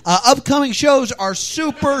not. Upcoming shows are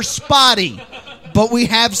super spotty, but we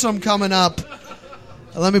have some coming up.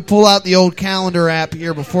 Let me pull out the old calendar app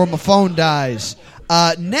here before my phone dies.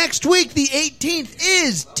 Next week, the 18th,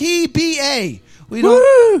 is TBA. We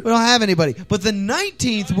don't have anybody. But the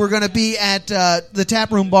 19th, we're going to be at the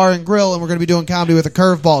Tap Room Bar and Grill, and we're going to be doing comedy with a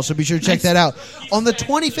curveball, so be sure to check that out. On the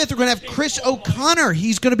 25th, we're going to have Chris O'Connor.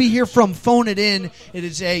 He's going to be here from Phone It In. It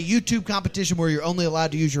is a YouTube competition where you're only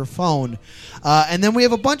allowed to use your phone. And then we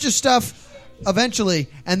have a bunch of stuff eventually,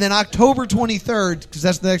 and then October 23rd, because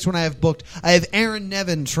that's the next one I have booked, I have Aaron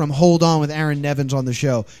Nevins from Hold On with Aaron Nevins on the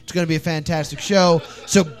show. It's going to be a fantastic show,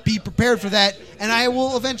 so be prepared for that, and I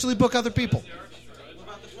will eventually book other people. What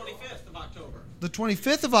about the 25th of October? The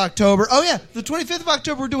 25th of October. Oh, yeah. The 25th of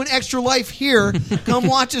October, we're doing Extra Life here. Come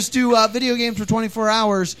watch us do video games for 24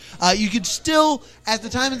 hours. You can still, at the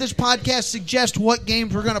time of this podcast, suggest what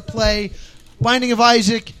games we're going to play. Binding of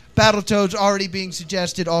Isaac, Battletoads already being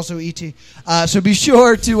suggested, also E.T. So be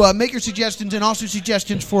sure to make your suggestions, and also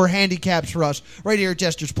suggestions for handicaps for us right here at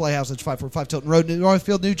Jester's Playhouse. That's 545 Tilton Road,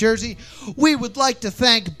 Northfield, New Jersey. We would like to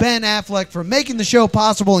thank Ben Affleck for making the show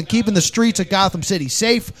possible and keeping the streets of Gotham City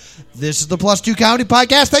safe. This is the Plus2 Comedy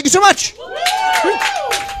Podcast. Thank you so much.